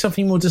 Yeah, we need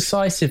something more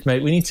decisive,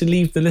 mate. We need to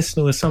leave the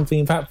listener with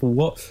something impactful.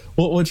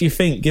 What do you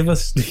think? Give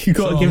us. You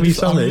got to give me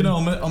something. You know,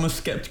 I'm a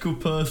skeptical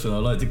person. I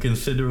like to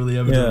consider all the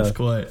evidence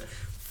quite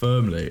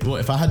firmly. What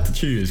if I had to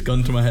choose?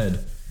 Gun to my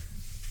head.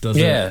 Does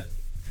it? Yeah.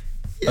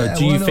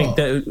 Do you think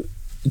that?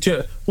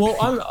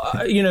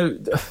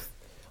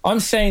 I'm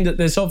saying that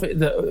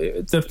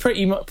they're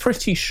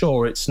pretty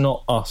sure it's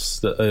not us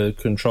that are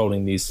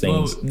controlling these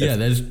things. Well, yeah,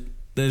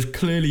 there's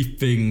clearly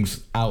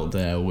things out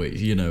there which,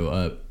 you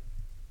know,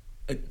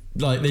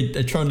 like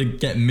they're trying to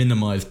get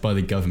minimised by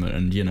the government,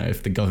 and you know,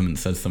 if the government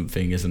says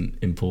something isn't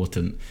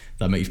important,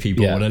 that makes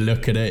people want to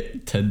look at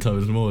it 10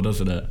 times more,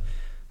 doesn't it?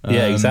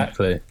 Yeah,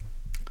 exactly.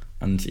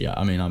 And yeah,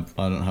 I mean, I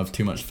don't have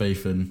too much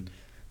faith in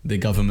the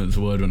government's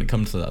word when it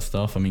comes to that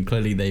stuff. I mean,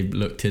 clearly they've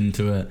looked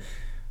into it.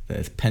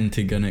 There's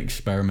Pentagon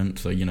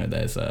experiments, or you know,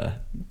 there's or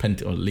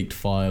leaked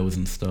files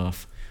and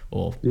stuff,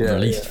 or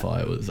released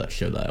files that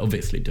show that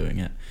obviously doing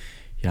it.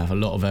 You have a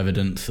lot of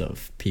evidence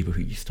of people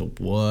who used to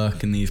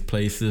work in these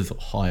places, or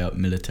high up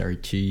military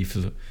chiefs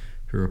who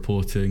are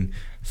reporting.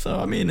 So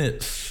I mean,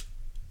 it's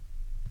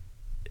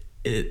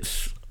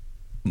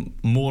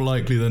more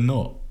likely than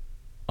not,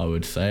 I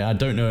would say. I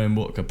don't know in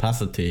what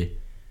capacity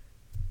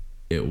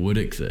it would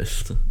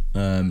exist.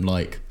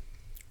 Like,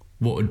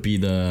 what would be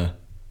the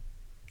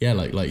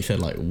like you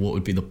said, like what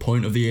would be the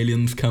point of the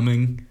aliens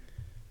coming?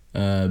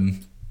 Like,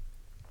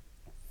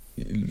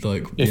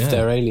 if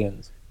they're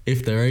aliens.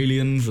 If they're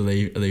aliens, are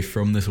they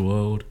from this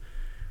world?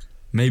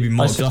 Maybe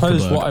Mark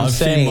Zuckerberg. I've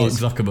seen Mark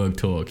Zuckerberg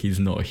talk. He's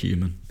not a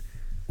human.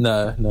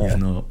 No, he's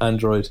not.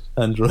 Android.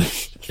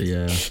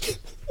 Yeah,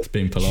 it's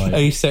being polite.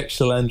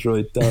 Asexual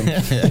android.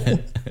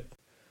 Done.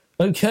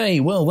 Okay,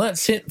 well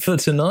that's it for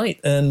tonight,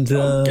 and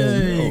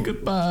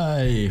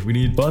goodbye. We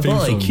need bye.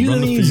 Cue the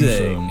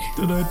music.